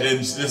saying? And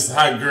it's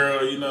hot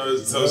girl, you know,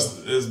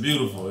 it's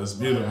beautiful. It's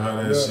beautiful how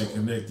that shit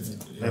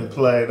connected. And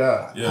played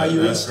out. Yeah, how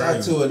you reached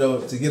out to her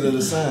though to get her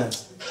the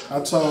signs? I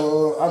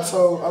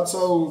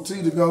told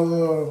T to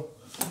go.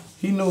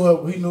 He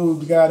knew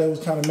the guy that was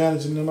kind of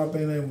managing him. I think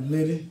his name was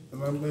Liddy.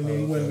 And then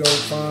he went and go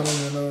find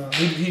him, and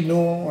he knew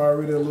him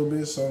already a little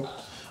bit. So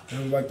it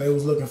was like they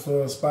was looking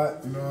for a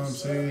spot. You know what I'm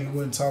saying? He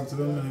went and talked to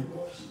them, and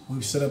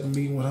we set up a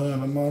meeting with her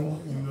and her mama.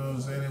 You know what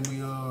I'm saying? And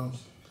we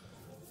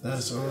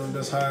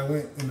that's how it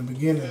went in the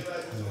beginning.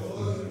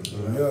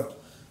 Yeah.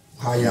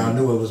 How y'all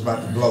knew it was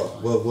about to blow?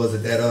 What was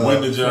it that?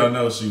 When did y'all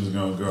know she was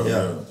gonna go?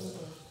 Yeah.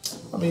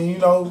 I mean, you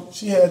know,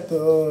 she had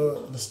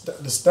the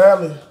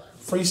Stallion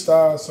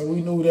freestyle, so we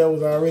knew that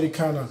was already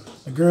kind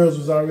of, the girls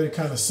was already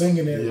kind of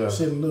singing that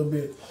shit a little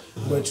bit.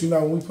 But you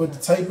know, we put the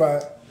tape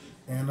out,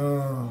 and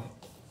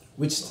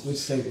which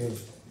tape?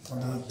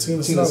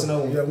 Tina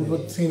Snow. Yeah, we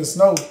put Tina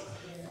Snow,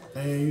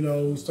 and you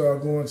know, we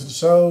started going to the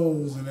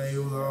shows, and they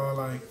was all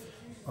like,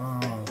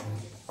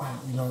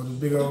 you know, the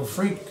big old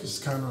freak is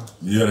kind of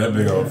that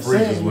big old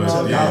freak is what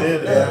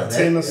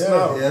Tina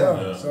Snow.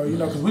 Yeah. So you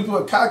know, because we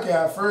put Cocky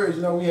out first.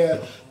 You know, we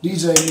had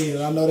DJ Me,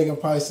 and I know they can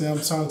probably say I'm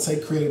trying to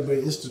take credit, but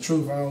it's the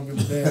truth. I don't give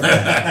a damn. You know what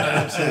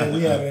I'm saying?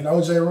 We had an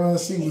OJ Run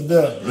C was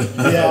there.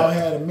 We all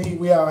had a meet.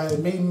 We all had a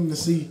meeting to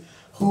see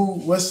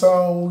what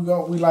song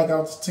we like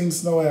out the Tina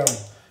Snow album.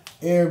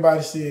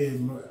 Everybody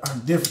said a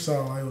different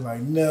song. It was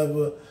like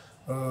Never.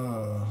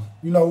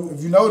 You know,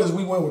 if you notice,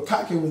 we went with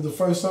Cocky was the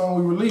first song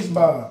we released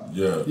by.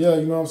 Yeah,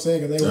 you know what I'm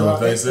saying?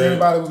 Because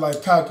everybody was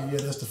like, Cocky,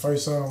 that's the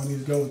first song, we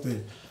need to go with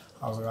it.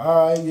 I was like,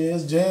 all right,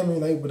 it's jamming.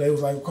 But they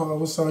was like, Carl,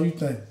 what song you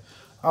think?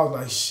 I was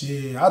like,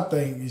 shit, I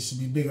think it should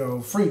be Big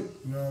Old Freak.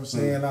 You know what I'm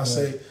saying? I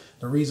say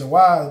the reason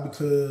why is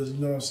because, you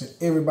know what I'm saying,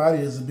 everybody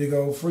is a big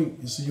old freak.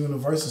 It's a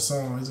universal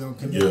song. It's gonna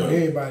connect with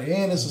everybody.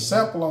 And it's a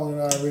sample on it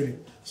already.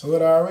 So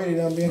it already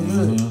done been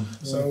good.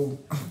 So,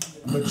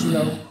 but you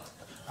know,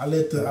 I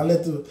let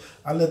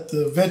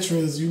the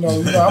veterans, you know,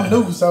 I'm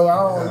new, so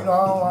I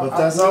don't. But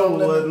that's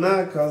over with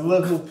now, cause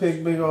look who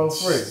picked Big Old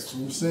Freak. That's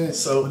what I'm saying.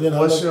 So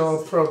what's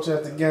your approach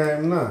at the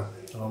game now?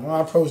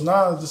 My approach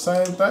now is the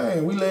same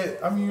thing.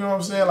 You know what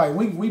I'm saying? Like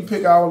we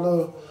pick our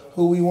little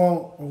who we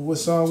want, or what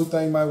song we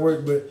think might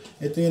work, but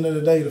at the end of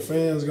the day, the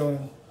fans gonna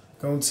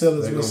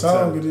tell us what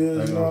song it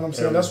is. You know what I'm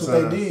saying? That's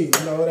what they did.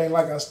 You know, it ain't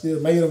like I still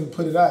made them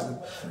put it out.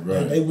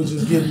 Right. They was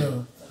just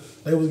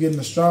getting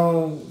a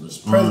strong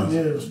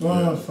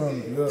response from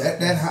it. Yeah.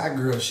 That hot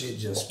girl shit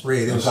just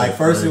spread. It was like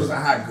first it was a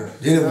hot girl,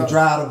 then it would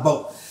drive the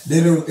boat,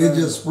 then it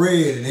just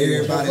spread and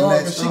everybody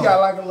latched on. She got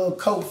like a little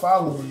cult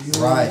following, you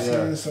know what I'm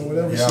saying? So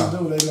whatever she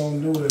do, they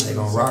gonna do it. They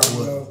gonna rock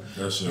with her.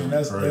 That shit and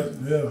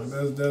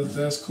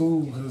that's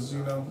cool because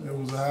you know it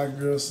was a hot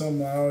girl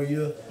summer all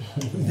year.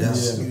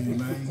 Yes,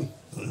 man.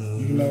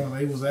 You know,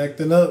 they was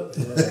acting up.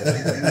 Driving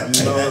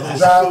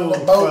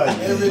the boat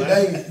every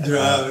day.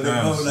 Driving the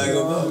boat like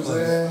a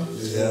motherfucker.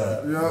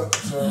 Yeah.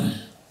 So.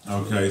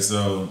 Okay,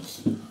 so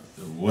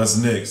what's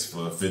next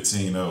for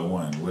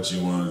 1501? What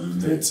you want to do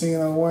next?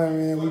 1501,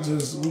 man. We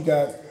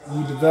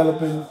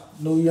developing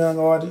new young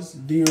artists.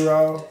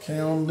 D-Raw,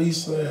 Cam,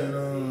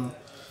 Lisa,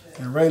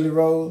 and Rayleigh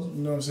Rose.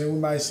 You know what I'm saying? We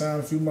might sign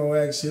a few more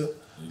acts here.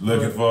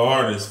 Looking for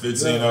artists,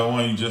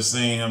 1501, you just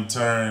seen him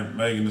turn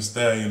Megan The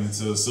Stallion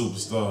into a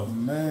superstar.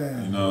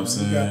 Man, you know what I'm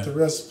saying? We got the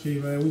recipe,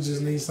 man. We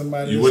just need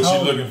somebody. What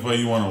you looking for?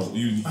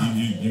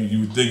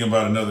 You thinking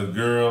about another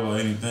girl or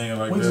anything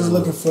like that? We just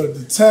looking for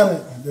the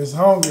talent that's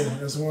hungry.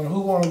 That's who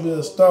want to be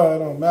a star. It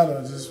don't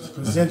matter. Just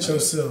present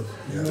yourself.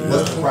 You know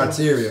what's the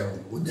criteria?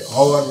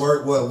 Hard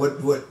work. What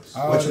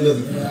you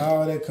looking for? Yeah,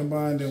 all that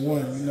combined in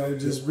one. You know,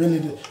 just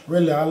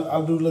really,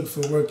 I do look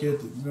for work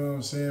ethic. You know what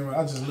I'm saying?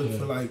 I just look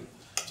for like.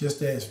 Just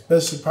that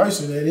special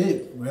person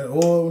that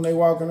oil when they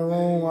walk in the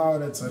room, all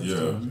that type of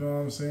stuff. You know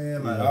what I'm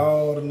saying? Like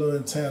all the little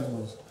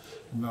intangibles.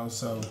 You know,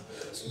 so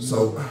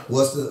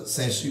what's the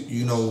since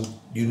you know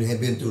you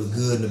have been through the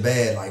good and the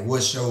bad, like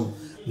what's your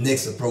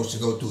next approach to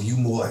go through? You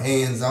more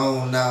hands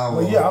on now?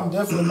 Well, yeah, I'm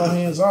definitely more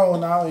hands on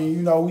now, and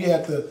you know, we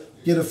have to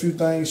get a few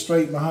things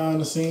straight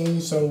behind the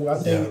scenes. So I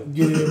think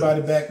get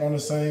everybody back on the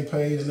same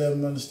page, let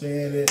them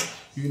understand that,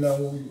 you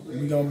know,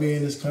 we're gonna be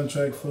in this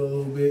contract for a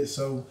little bit,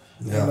 so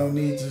you don't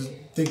need to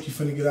think you're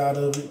finna get out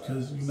of it,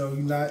 because you know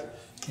you're not.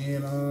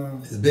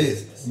 And it's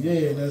business.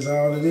 Yeah, and that's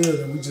all it is.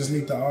 And we just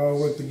need to all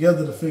work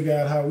together to figure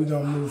out how we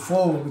gonna move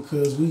forward,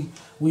 because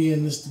we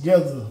in this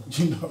together.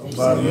 You know what I'm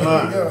bottom saying?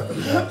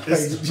 Line.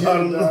 It's the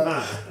bottom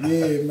line.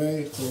 Yeah,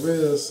 man, for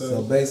real.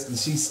 So basically,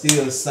 she's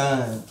still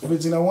signed.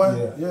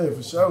 1501? Yeah,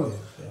 for sure.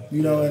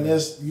 You know, and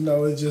that's, you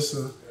know, it's just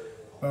a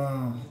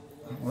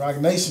Rock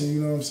Nation.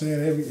 You know what I'm saying?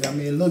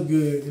 It looked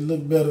good. It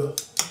looked better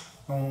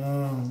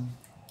on.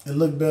 It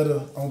looked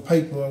better on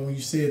paper when you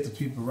say it to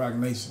people, Rock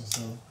Nation.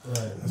 So,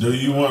 do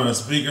you want to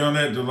speak on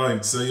that, to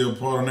like say your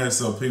part on that,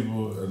 so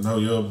people know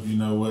you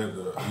know what,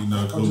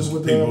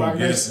 people are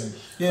guessing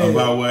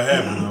about what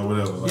happened or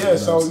whatever? Like, yeah,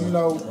 so you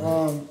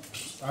know,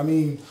 I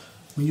mean,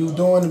 when you're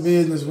doing the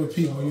business with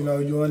people, you know,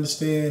 you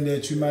understand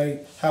that you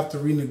might have to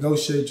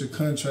renegotiate your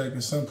contract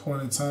at some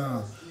point in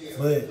time.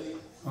 But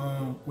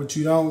what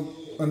you don't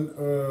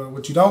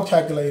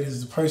calculate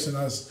is the person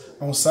that's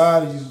on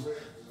side of you,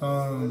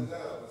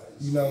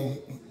 you know,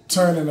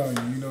 turning on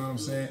you. You know what I'm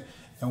saying?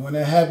 And when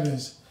that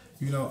happens,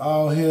 you know,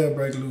 all hell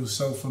break loose.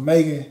 So for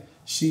Megan,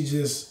 she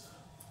just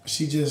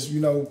you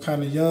know,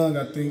 kind of young,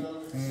 I think,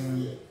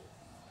 and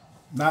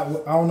I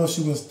don't know if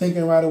she was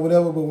thinking right or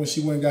whatever, but when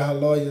she went and got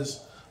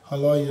her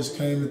lawyers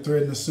came and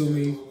threatened to sue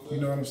me. You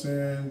know what I'm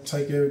saying?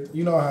 Take everything.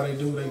 You know how they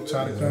do. They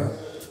try to come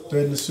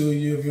threaten to sue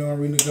you if you don't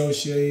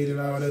renegotiate and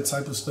all that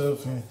type of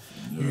stuff. And,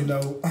 you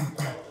know,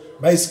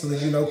 basically,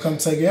 you know, come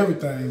take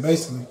everything,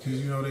 basically.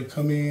 Because, you know, they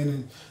come in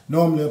and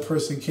normally a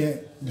person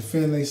can't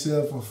defend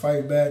themselves or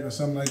fight back or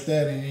something like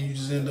that. And then you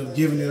just end up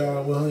giving it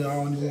all. Well, I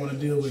don't even want to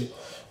deal with it.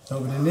 So,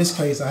 but in this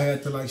case, I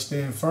had to like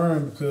stand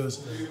firm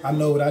because I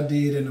know what I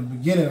did in the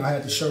beginning. I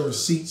had to show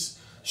receipts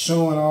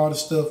showing all the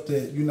stuff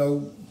that, you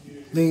know,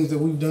 things that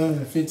we've done in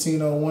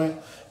 1501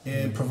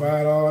 and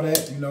provide all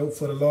that, you know,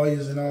 for the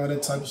lawyers and all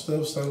that type of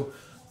stuff. So,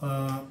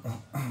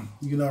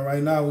 you know,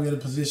 right now we're in a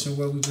position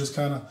where we just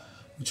kind of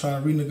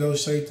trying to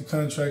renegotiate the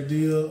contract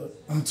deal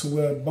to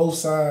where both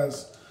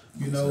sides,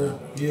 you know,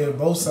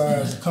 both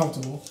sides are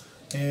comfortable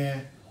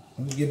and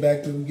we get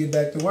back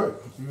to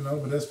work, you know.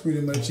 But that's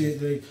pretty much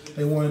it.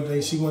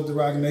 She went to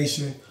Rock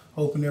Nation,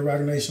 hoping that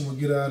Rock Nation would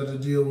get out of the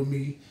deal with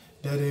me.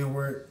 That didn't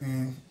work,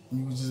 and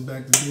we was just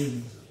back to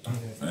business.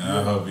 Man,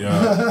 I hope y'all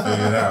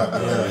figure it out,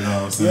 bro. You know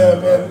what I'm saying?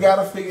 Yeah, man, we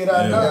gotta figure it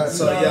out now.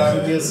 So y'all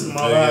can get some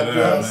more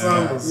out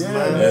summers,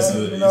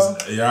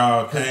 man.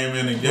 Y'all came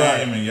in the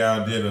game and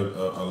y'all did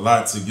a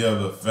lot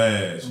together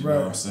fast, you know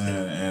what I'm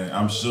saying? And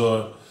I'm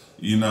sure,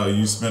 you know,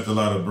 you spent a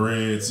lot of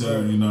bread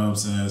too, you know what I'm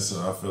saying?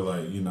 So I feel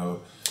like, you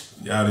know,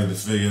 y'all need to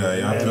figure it out.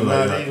 Y'all feel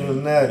like not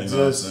even that,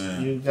 just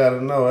you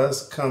gotta know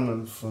that's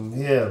coming from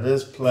here,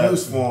 this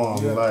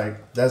platform,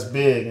 like that's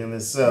big in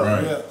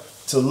itself.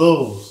 To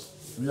lose.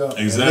 Yeah,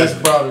 exactly. And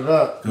this brought it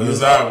up.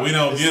 Because we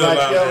don't get like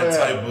a lot of that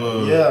type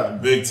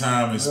of big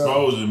time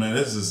exposure, man.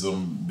 This is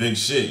some big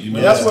shit. You know,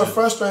 that's what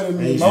frustrated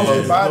me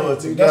most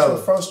about it. That's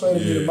what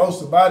frustrated me the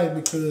most about it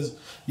because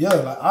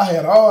like I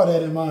had all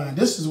that in mind.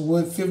 This is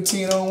what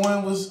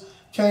 1501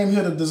 came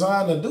here to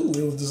design to do.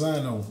 It was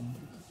designed to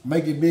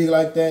make it big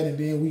like that, and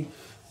then we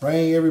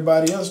bring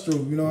everybody else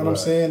through. You know what I'm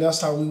saying?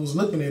 That's how we was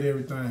looking at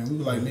everything. We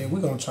were like, man,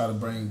 we're gonna try to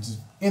bring just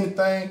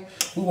anything.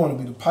 We want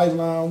to be the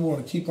pipeline. We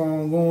want to keep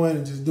on going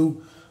and just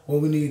do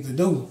what we need to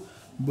do.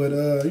 But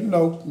you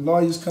know,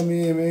 lawyers come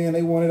in, man,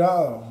 they want it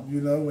all.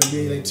 You know, and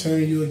then they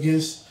turn you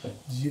against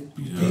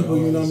people.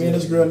 You know, man,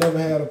 this girl never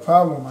had a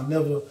problem.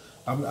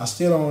 I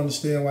still don't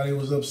understand why they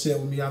was upset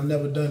with me. I've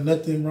never done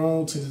nothing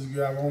wrong to this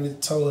girl. I've only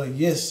told her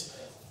yes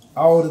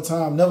all the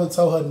time. Never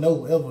told her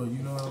no ever.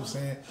 You know what I'm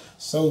saying?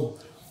 So,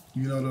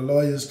 you know, the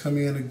lawyers come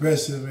in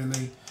aggressive and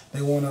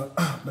they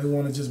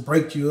wanna just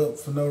break you up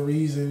for no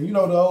reason. You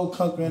know, the old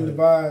conquer and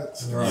divide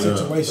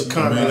situation.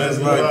 I mean, it's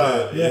like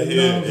that.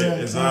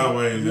 It's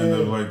always end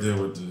up like that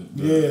with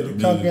the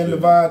conquer and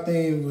divide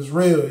thing was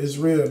real. It's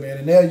real, man.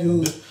 And they'll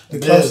use the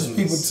closest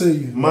people to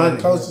you, the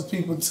closest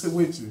people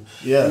with you.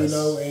 You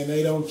know, and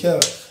they don't care.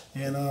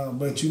 And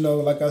but you know,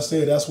 like I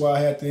said, that's why I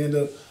had to end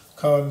up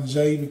calling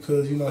Jay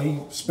because you know he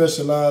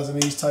specialized in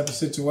these type of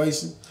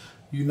situations.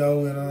 You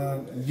know,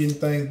 and getting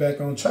things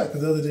back on track.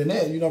 Because other than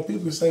that, you know,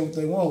 people can say what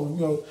they want. You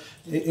know,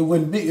 it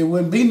wouldn't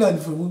be nothing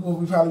for we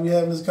would probably be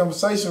having this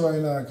conversation right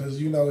now.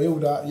 Because you know, y'all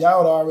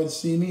would already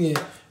see me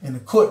in the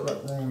court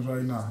rooms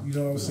right now. You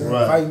know what I'm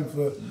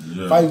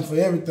saying? Fighting for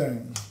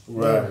everything.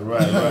 Right.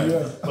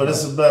 But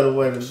it's a better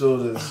way to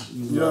do this.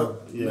 You know?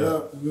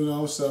 You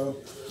know, so.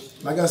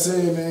 Like I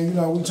said, man, you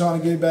know, we trying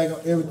to get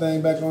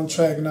everything back on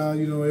track now.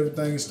 You know,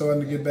 everything is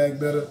starting to get back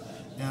better.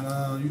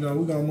 And you know,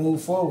 we're gonna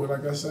move forward.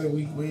 Like I said,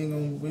 we ain't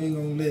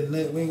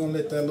gonna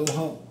let that little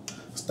hump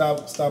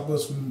stop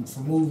us from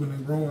moving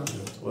and growing.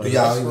 Do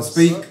y'all even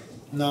speak?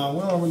 No,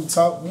 we don't really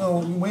talk. You know,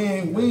 we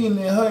and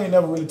her ain't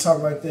never really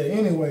talk like that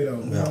anyway, though.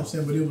 You know what I'm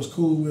saying? But it was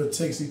cool. We'll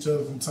text each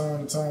other from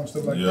time to time,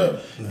 stuff like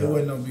that. It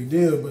wasn't no big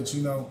deal. But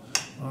you know,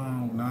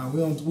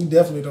 we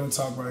definitely don't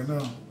talk right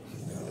now.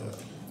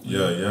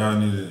 Y'all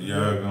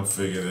gonna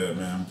figure that,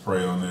 man.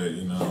 Pray on that,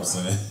 you know what I'm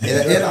saying?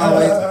 It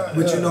always,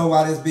 but you know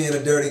why this being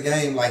a dirty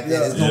game like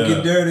that, it's gonna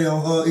get dirty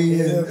on her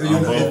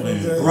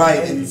end.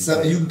 Right, and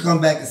so you can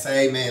come back and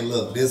say, hey man,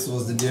 look, this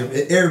was the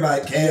difference.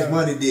 Everybody, Cash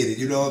Money did it,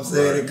 you know what I'm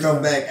saying? And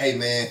come back, hey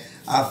man,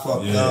 I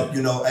fucked up,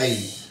 you know,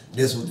 hey,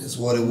 this was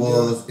what it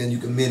was, and you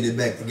can mend it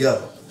back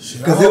together.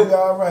 Because it was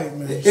all right,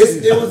 man. It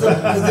was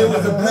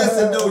a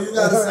blessing though. You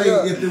gotta say,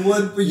 if it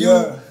wasn't for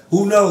you,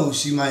 who knows?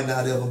 She might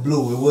not ever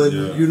blew. It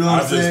wouldn't. You know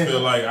what I'm saying? I just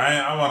feel like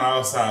I'm on the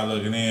outside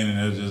looking in,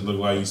 and it just looked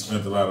like you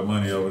spent a lot of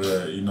money over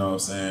there. You know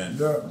what I'm saying?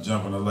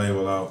 Jumping the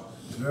label out.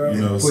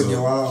 You know, putting so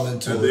your all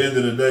into at the end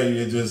of the day,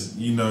 it just,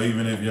 you know,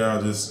 even if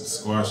y'all just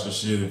squash the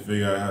shit and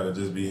figure out how to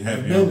just be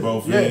happy on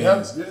both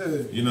ends,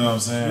 you know what I'm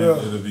saying?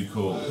 It'll be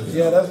cool.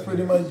 Yeah, that's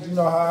pretty much, you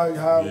know,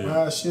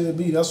 how it should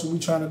be. That's what we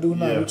trying to do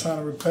now. We're trying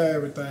to repair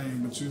everything,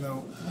 but you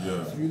know,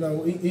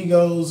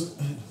 egos.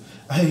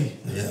 Hey,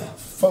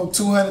 for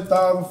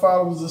 200,000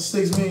 followers or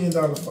 $6 million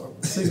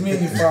followers.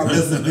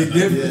 That's a big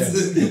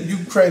difference. You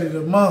created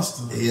a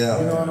monster. Yeah,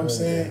 you know what I'm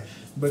saying.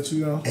 But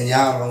you know, and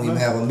y'all don't even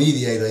have a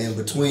mediator in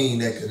between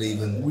that could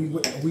even. We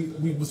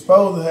were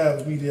supposed to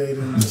have a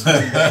mediator in between.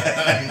 You know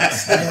what I'm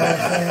saying?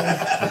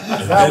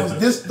 That was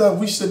this stuff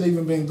we shouldn't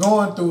even been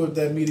going through if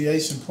that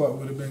mediation part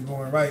would have been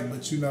going right.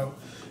 But you know,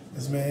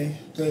 it's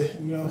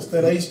it's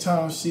that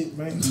H-Town shit,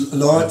 man.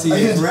 Loyalty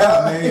is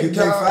rap, man. You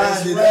can't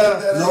find it.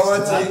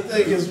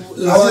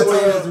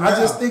 Loyalty. I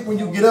just think when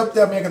you get up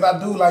there, man, because I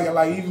do like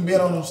even being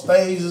on them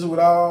stages with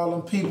all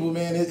them people,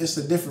 man, it's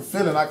a different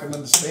feeling. I can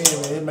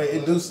understand, man.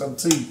 It do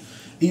something to you.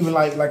 Even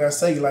like I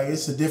say, like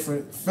it's a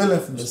different feeling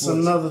from sports. It's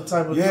another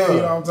type of drug. You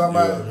know what I'm talking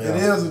about? It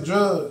is a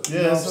drug.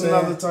 Yeah, it's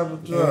another type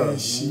of drug.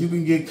 And you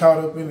can get caught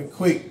up in it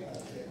quick.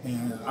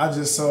 And I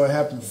just saw it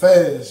happen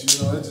fast,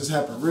 you know, it just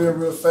happened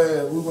real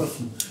fast. We went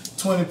from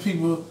 20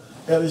 people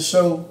at the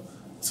show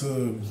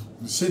to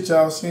the shit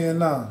y'all seeing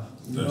now.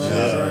 You know what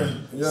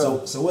I'm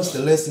saying? So what's the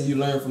lesson you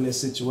learned from this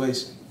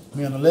situation?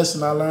 Man, the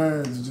lesson I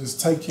learned is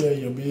just take care of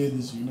your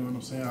business, you know what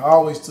I'm saying? I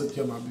always took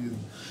care of my business.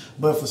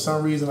 But for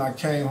some reason I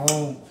came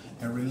home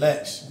and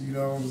relaxed, you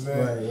know what I'm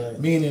saying? Right.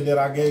 Meaning that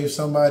I gave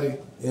somebody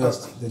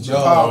the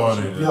job.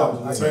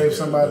 I gave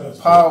somebody the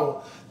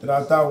power that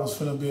I thought was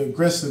finna be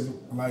aggressive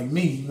like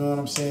me, you know what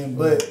I'm saying?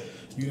 But,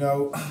 you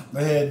know,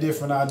 they had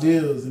different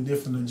ideas and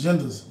different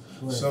agendas.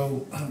 Right.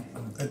 So,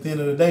 at the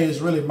end of the day, it's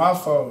really my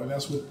fault. And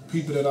that's what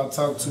people that I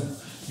talk to,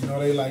 you know,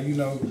 they like, you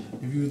know,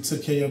 if you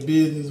took care of your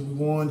business, we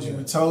warned you,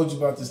 we told you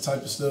about this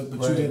type of stuff,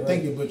 but you didn't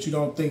think it, but you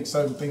don't think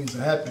certain things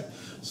will happen.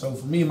 So,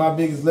 for me, my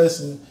biggest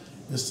lesson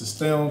is to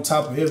stay on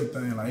top of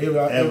everything. Like,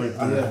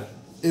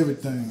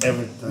 everything.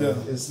 Yeah.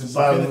 It's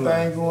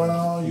anything going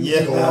on,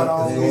 going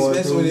on.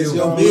 Especially when it's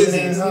your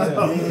business.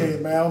 Yeah,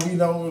 man. Don't be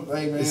no,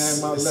 hey,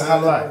 man,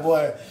 my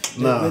boy.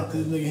 Let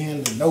this nigga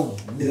handle it. No.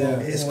 Yeah,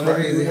 it's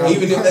crazy.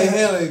 Even if they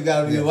handle it, you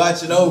gotta be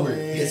watching over it.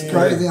 It's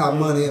crazy how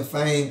money and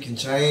fame can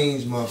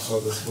change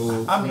motherfuckers,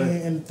 fool. I mean,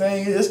 and the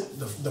thing is,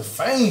 the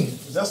fame,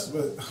 that's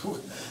what,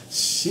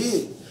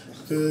 shit.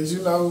 Because,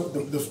 you know,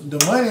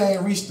 the money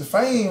ain't reached the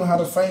fame, how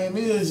the fame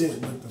is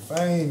yet, but the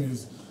fame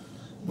is.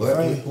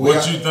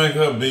 What you think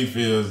her beef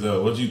is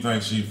though? What you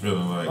think she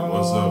feeling like?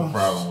 What's her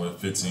problem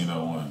with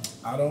 1501?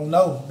 I don't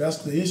know. That's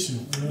the issue. You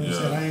know what I'm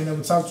saying? I ain't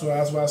never talked to her.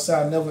 That's why I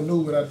said I never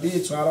knew what I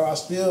did to her. I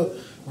still,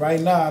 right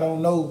now, I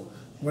don't know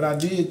what I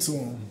did to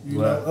him. You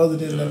know, other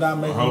than not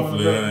making one.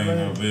 Hopefully that ain't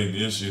no big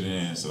issue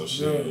then. So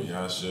shit,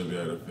 y'all should be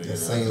able to figure it out.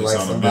 Seems like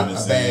a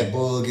bad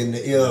bug in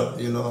the ear.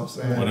 You know what I'm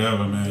saying?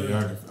 Whatever,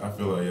 man. I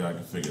feel like y'all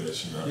can figure that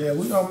shit out. Yeah,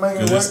 we gonna make it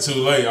work. Because it's too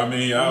late. I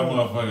mean, y'all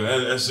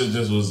motherfucker, that shit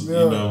just was, you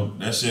know,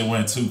 that shit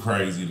went too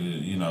crazy to,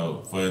 you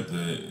know, for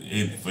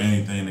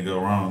anything to go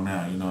wrong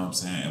now. You know what I'm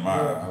saying?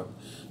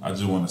 I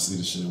just want to see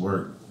the shit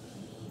work.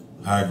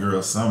 High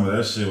Girl Summer,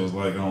 that shit was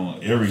like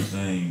on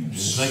everything.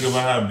 Just think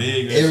about how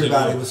big that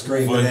everybody shit was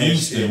screaming for that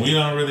Houston. shit. We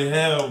don't really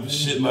have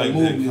shit like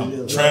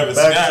that. Travis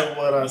Scott,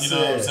 what I you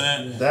know what I'm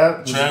saying? That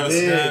was Travis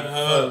big Scott,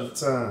 for the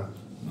time.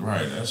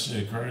 Right, that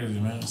shit crazy,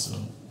 man. So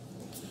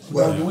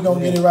well, we gonna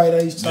get it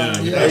right each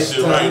time. Yeah, that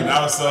shit right. And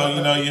also,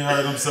 you know, you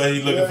heard him say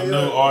he looking for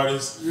new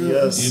artists.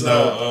 Yes, you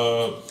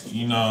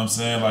know what I'm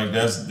saying? Like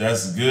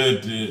that's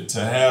good to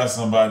have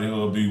somebody who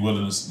will be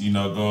willing to, you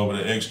know, go over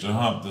the extra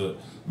hump to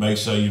make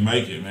sure you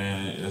make it,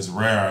 man. It's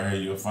rare out here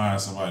you'll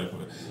find somebody.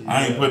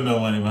 I ain't putting no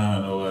money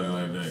behind nobody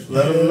like that.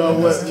 Let them know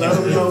what you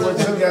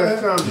got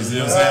coming. You see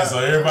what I'm saying? So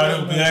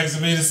everybody will be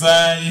asking me to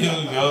sign you.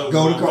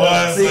 Go to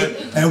Crawford.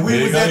 And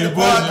we was at the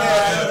podcast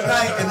the other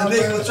night, and the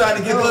nigga was trying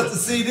to give us the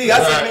CD.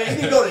 I said, man, you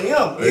can go to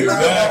him. He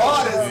looking for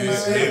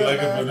artists. He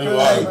looking for new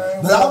artists.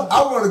 But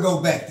I want to go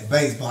back to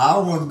baseball. I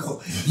want to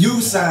go. You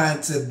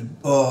signed to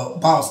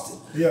Boston.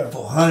 For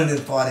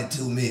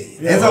 $142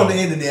 million. That's on the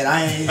internet.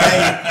 I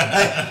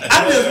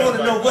just want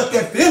to know what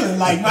that feeling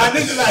like. My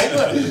nigga, like,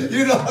 what?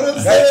 You know what I'm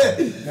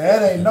saying?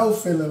 That ain't no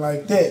feeling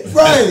like that.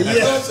 Right?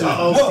 Yeah.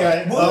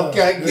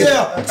 Okay.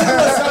 Yeah. Tell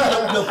us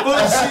the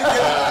fun shit.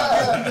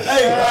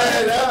 Hey,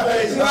 right.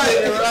 That's what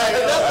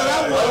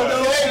I want to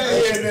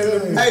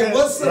know. Hey,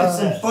 what's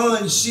some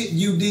fun shit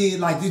you did?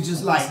 Like you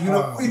just like, you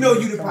know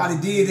you probably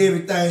did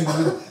everything.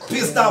 You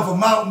pissed off a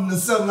mountain or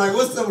something. Like,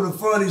 what's some of the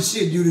funniest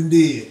shit you done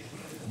did?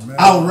 Man,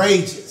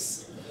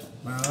 outrageous.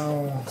 Man,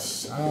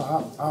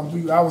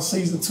 I was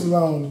seasoned too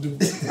long to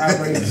do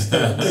outrageous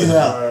stuff. You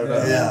know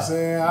what I'm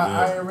saying?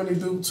 I ain't really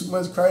do too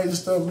much crazy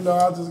stuff. You know,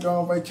 I just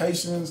go on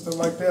vacation and stuff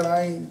like that.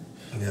 I ain't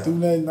do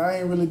nothing. I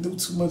ain't really do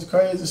too much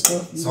crazy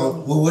stuff. So,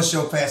 what's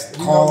your fast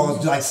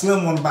cars? Like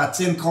Slim want to buy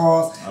 10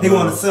 cars. He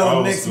want to sell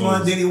them next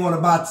month. Then he want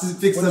to buy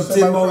fix up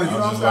 10 more. Is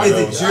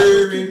it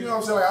jury? You know what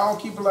I'm saying? Like, I don't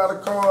keep a lot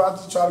of cars. I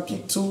just try to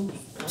keep two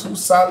too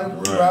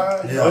solid.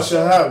 Right. Yeah. What's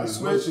your hobby?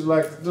 What you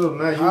like to do?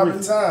 Now you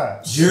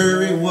retired.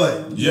 Jury,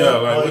 what? Yeah,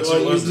 like what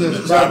you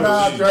just right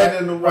now, straight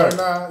into work. Right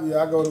now,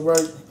 yeah, I go to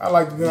work. I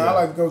like the gun. I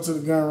like to go to the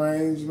gun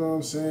range. You know what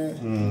I'm saying?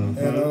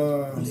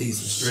 And need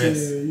some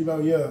stress. shit, you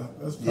know,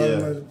 that's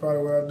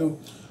probably what I do.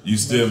 You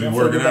still be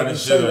working out and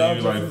shit, or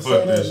you like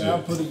fuck that shit?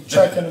 I put a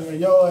track in my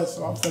yard,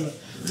 so I'm finna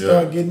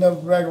start getting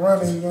up back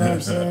running. You know what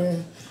I'm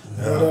saying?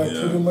 But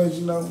pretty much,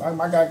 you know,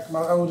 I got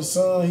my oldest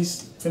son.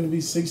 He's finna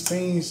be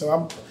 16, so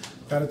I'm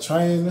gotta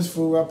train this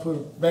fool. I put a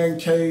batting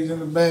cage in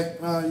the back,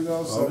 you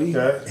know. So he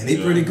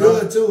pretty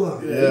good too. Huh?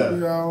 Yeah,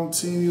 he on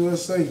Team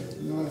USA.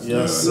 You know,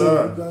 yes,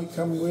 sir. He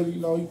coming with it,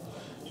 you know.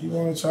 He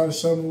want to try to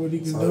show me what he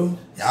can do.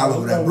 Y'all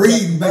over there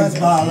breeding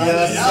baseball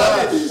right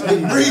now.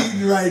 Y'all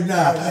breeding right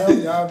now.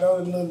 Y'all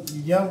know the little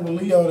young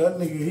Leo, that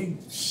nigga,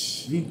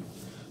 he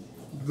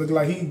look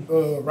like he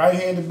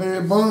right-handed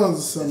Barry Bonds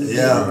or something.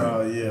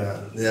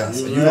 Yeah.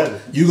 So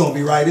you gonna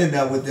be right in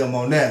there with them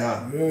on that,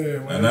 huh? Yeah,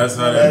 man. And that's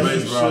how that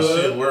baseball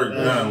shit work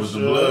now with the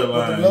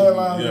bloodline. With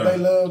the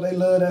bloodline, they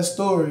love that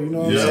story. You know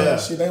what I'm saying?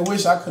 Shit, they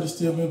wish I could have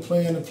still been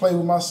playing to play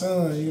with my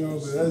son. You know,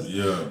 but that's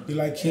be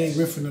like Ken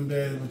Griffin them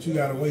days. But you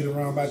gotta wait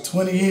around about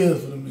 20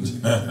 years for them to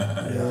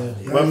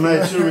What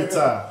made you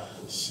retire?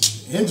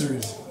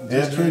 Injuries.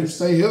 Just trying to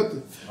stay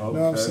healthy. You know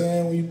what I'm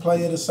saying? When you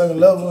play at a certain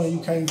level and you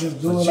can't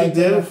just do it like that.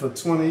 You did it for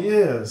 20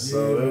 years,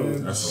 so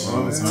that's a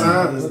long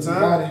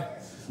time.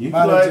 You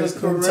played his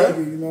career.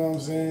 You know what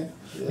I'm saying?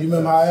 You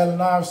remember how Allen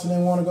Iverson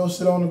didn't want to go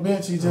sit on the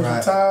bench? He just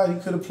retired. He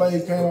could have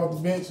played, came off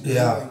the bench.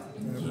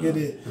 Forget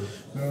it.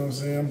 You know what I'm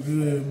saying? I'm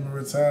good. I'm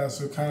retired,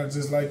 so kind of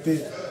just like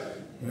that.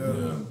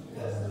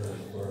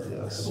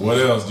 What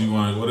else do you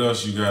want? What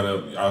else you got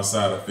up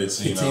outside of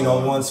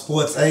 1501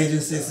 Sports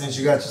Agency? Since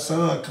you got your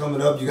son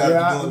coming up, you got to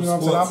be doing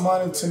sports. Sports. I'm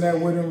monitoring that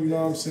with him. You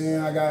know what I'm saying?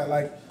 I got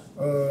like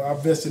I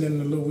invested in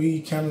the little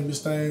weed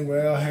cannabis thing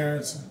with Al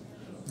Harrington.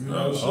 You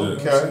know what I'm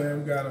saying?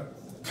 We got a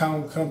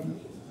counting company.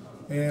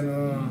 And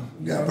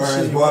you got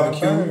Burns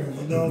Barbecue.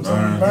 You know what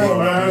I'm saying?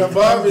 Burns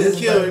Barbecue.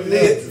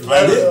 This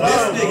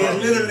nigga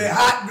is literally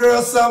hot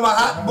girl summer,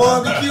 hot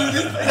barbecue.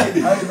 This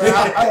nigga.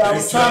 I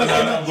was trying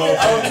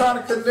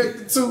to connect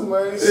the two,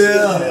 man.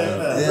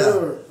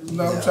 You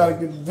know, I'm trying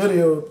to get the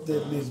video of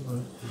that bitch,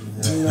 man.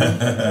 You know?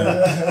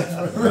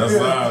 That's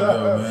loud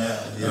though, man.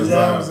 You know what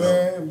I'm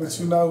saying? But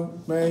you know,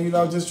 man, you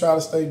know, just try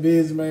to stay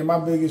busy, man. My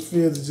biggest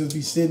fear is just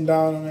be sitting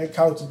down on that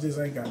couch and just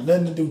ain't got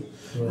nothing to do.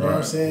 You know what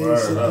I'm saying? You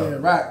sit there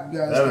and rock. You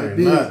gotta stay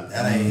busy.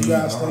 You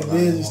gotta stay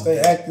busy, stay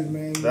active,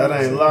 man. That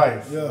ain't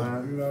life.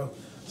 Yeah, you know.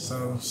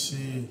 So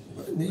shit.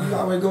 You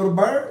always go to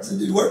Burns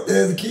and you worked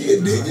there as a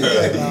kid, did you?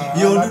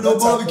 You don't do no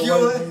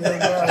barbecuing?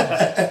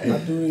 I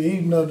do the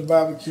eating of the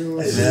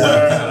barbecue.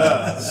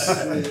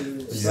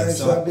 Same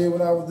shit I did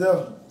when I was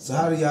there. So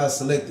how do y'all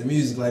select the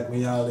music? Like when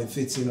y'all in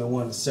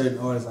 1501, a certain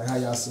artists, like how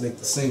y'all select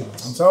the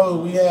singles? I'm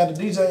told we had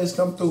the DJs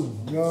come through.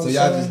 You know what so I'm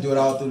y'all saying? just do it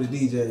all through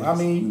the DJs? I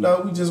mean, you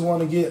know, we just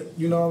want to get,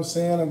 you know what I'm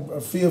saying,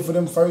 a feel for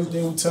them first.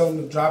 Then we tell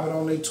them to drop it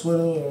on their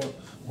Twitter or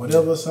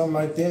whatever, something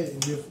like that.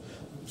 And just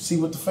see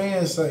what the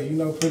fans say, you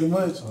know, pretty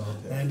much.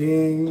 And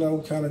then, you know,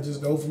 kind of just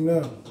go from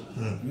there.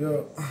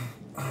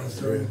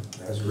 That's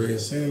real.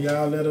 Saying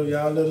y'all let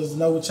us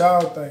know what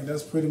y'all think.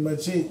 That's pretty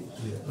much it.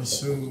 But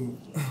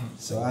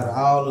so out of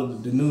all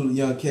of the new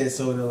young cats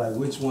over there, like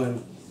which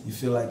one you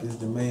feel like is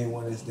the main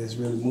one that's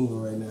really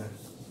moving right now?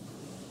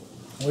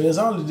 Well, it's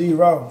only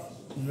D-Raw.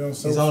 You know,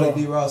 so it's only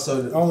D-Raw,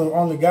 so the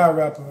only guy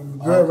rapper,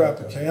 girl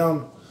rapper,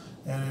 Kayana,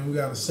 and then we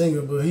got a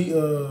singer, but he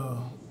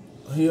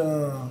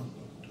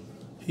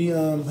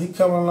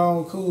coming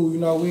along cool. You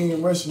know, we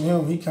ain't rushing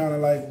him. He kind of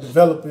like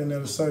developing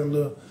at a certain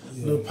little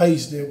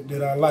pace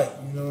that I like.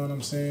 You know what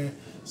I'm saying?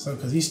 So,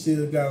 cause he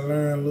still got to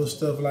learn little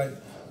stuff like.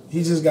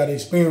 He just got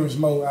experience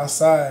mode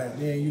outside.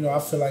 Then, you know, I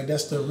feel like that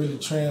stuff really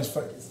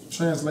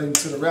translating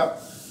to the rap.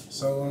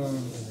 So,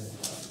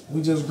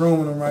 we just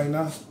grooming him right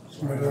now.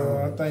 But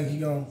I think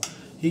I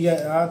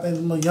think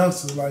the little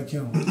youngsters like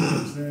him. You know what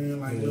I'm saying?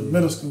 Like the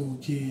middle school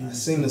kids. I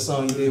seen the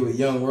song you did with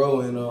Young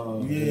Ro and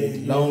Long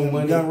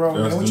Money. Young Ro,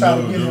 man. We try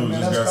to get him,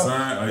 man. That's cold.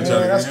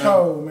 Man, that's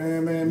cold,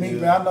 man.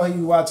 Man, I know he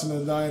watching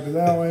us, dying,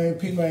 because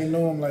people ain't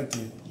know him like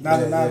that. Not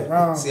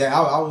around. See,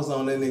 I was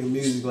on that nigga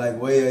music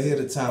like way ahead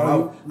of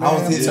time. I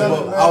was hitting him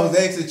up. I was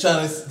actually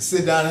trying to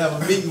sit down and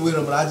have a meeting with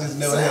him, but I just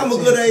never had I'm a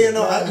good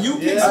A&R. You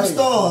pick some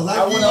stars.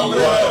 I went over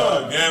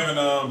there.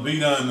 Gavin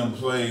B-Dun them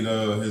played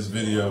his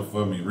video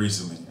for me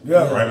recently.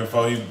 Yeah. Right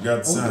before he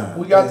got signed.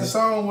 We got the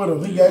song with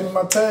him. He gave me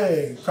my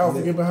tag.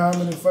 Crawford, get behind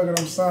me and fucking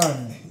I'm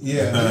signing.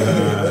 That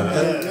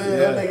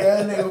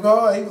nigga was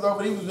hard. He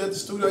was at the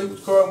studio. He was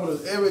recording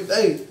with us every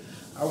day.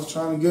 I was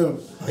trying to get him.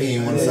 He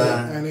didn't want to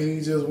sign. And then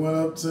he just went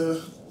up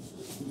to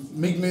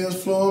Meek Mill's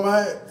floor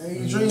and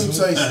he dream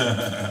chasing.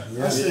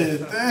 I said,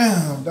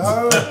 damn,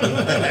 dog. Hey,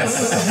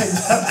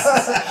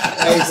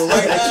 but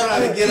right now,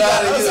 trying to get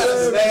out of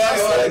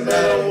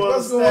here.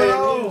 What's going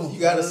on? You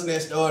got to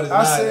snatch the artist.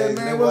 I said,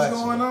 man, what's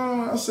going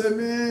on? I said,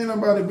 man,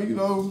 nobody, you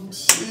know,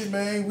 shit,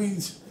 man,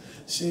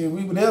 shit,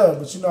 we were there,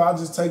 but you know, I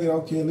just take it,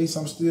 okay, at least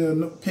I'm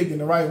still picking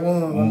the right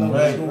one. I know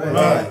what's going on.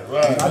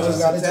 Right. I just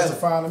got it just to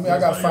find me. I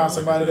got to find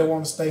somebody that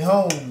want to stay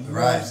home. You know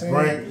what I'm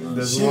saying?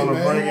 Just want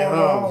to bring it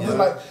home. Just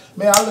like,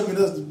 man, I look at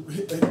this,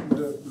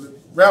 the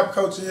rap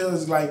culture here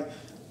is like,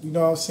 you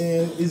know what I'm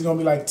saying? It's gonna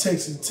be like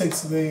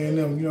Texas A&M.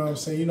 You know what I'm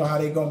saying? You know how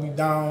they gonna be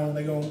down.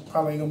 They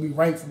probably ain't gonna be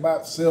ranked for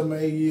about 7 or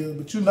 8 years.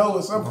 But you know,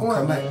 at some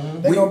point,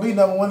 they gonna be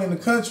number 1 in the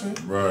country.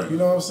 Right. You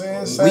know what I'm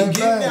saying? Same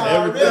thing.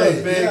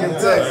 Everything big in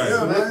Texas.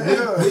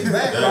 We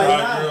back right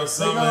now. Girl,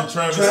 Summer,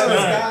 Travis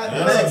Scott,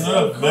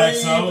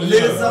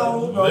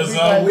 Lizzo.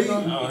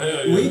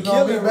 We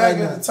gonna be back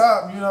at the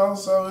top. You know,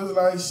 so it's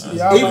like shit.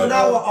 Even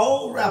our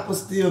old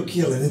rappers still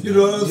killing it. You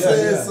know what I'm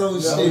saying? So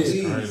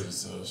shit.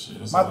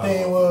 My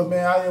thing was,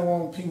 man, I didn't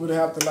want people to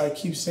have to like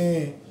keep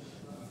saying,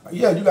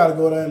 yeah, you got to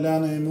go to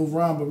Atlanta and move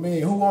around, but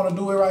man, who want to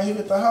do it right here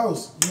at the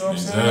house? You know what I'm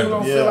saying? Who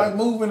don't feel like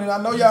moving, and I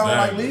know y'all don't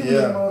like leaving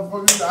them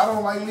motherfuckers. I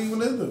don't like leaving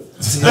either.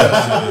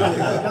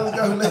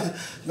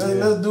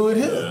 Let's do it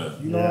here.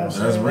 You know what I'm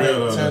saying? That's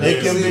real.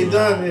 It can be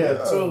done here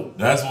too.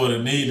 That's what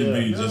it need to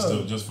be,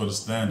 just for the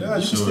standard. Yeah,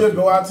 you can still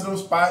go out to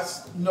those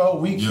spots, you know,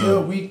 week here,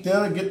 week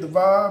there, get the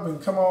vibe,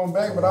 and come on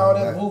back. But all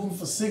that moving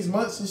for 6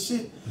 months and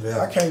shit,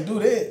 I can't do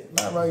that.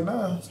 Not right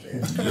now.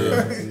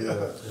 Exactly.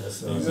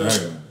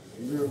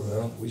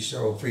 Well, we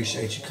sure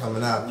appreciate you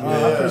coming out.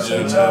 I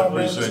appreciate y'all,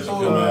 man. Appreciate you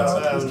coming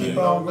out. Just keep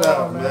on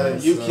going,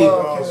 man. You keep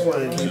on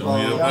swinging. Keep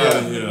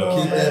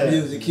that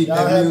music. Keep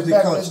that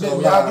music culture.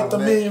 Y'all get the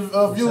million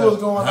viewers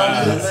going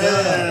on. When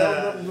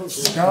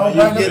you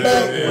get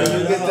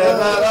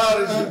that hot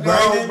artist, you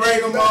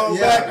bring them on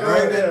back. I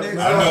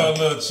know a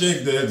little chick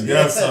that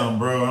got something,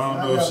 bro. I don't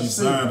know if she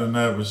signed or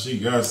not, but she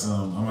got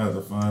something. I'm gonna have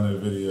to find that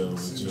video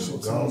with you.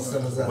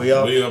 We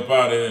up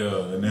out of here,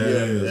 and there it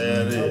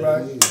is. All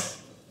right.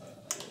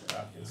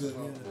 Good.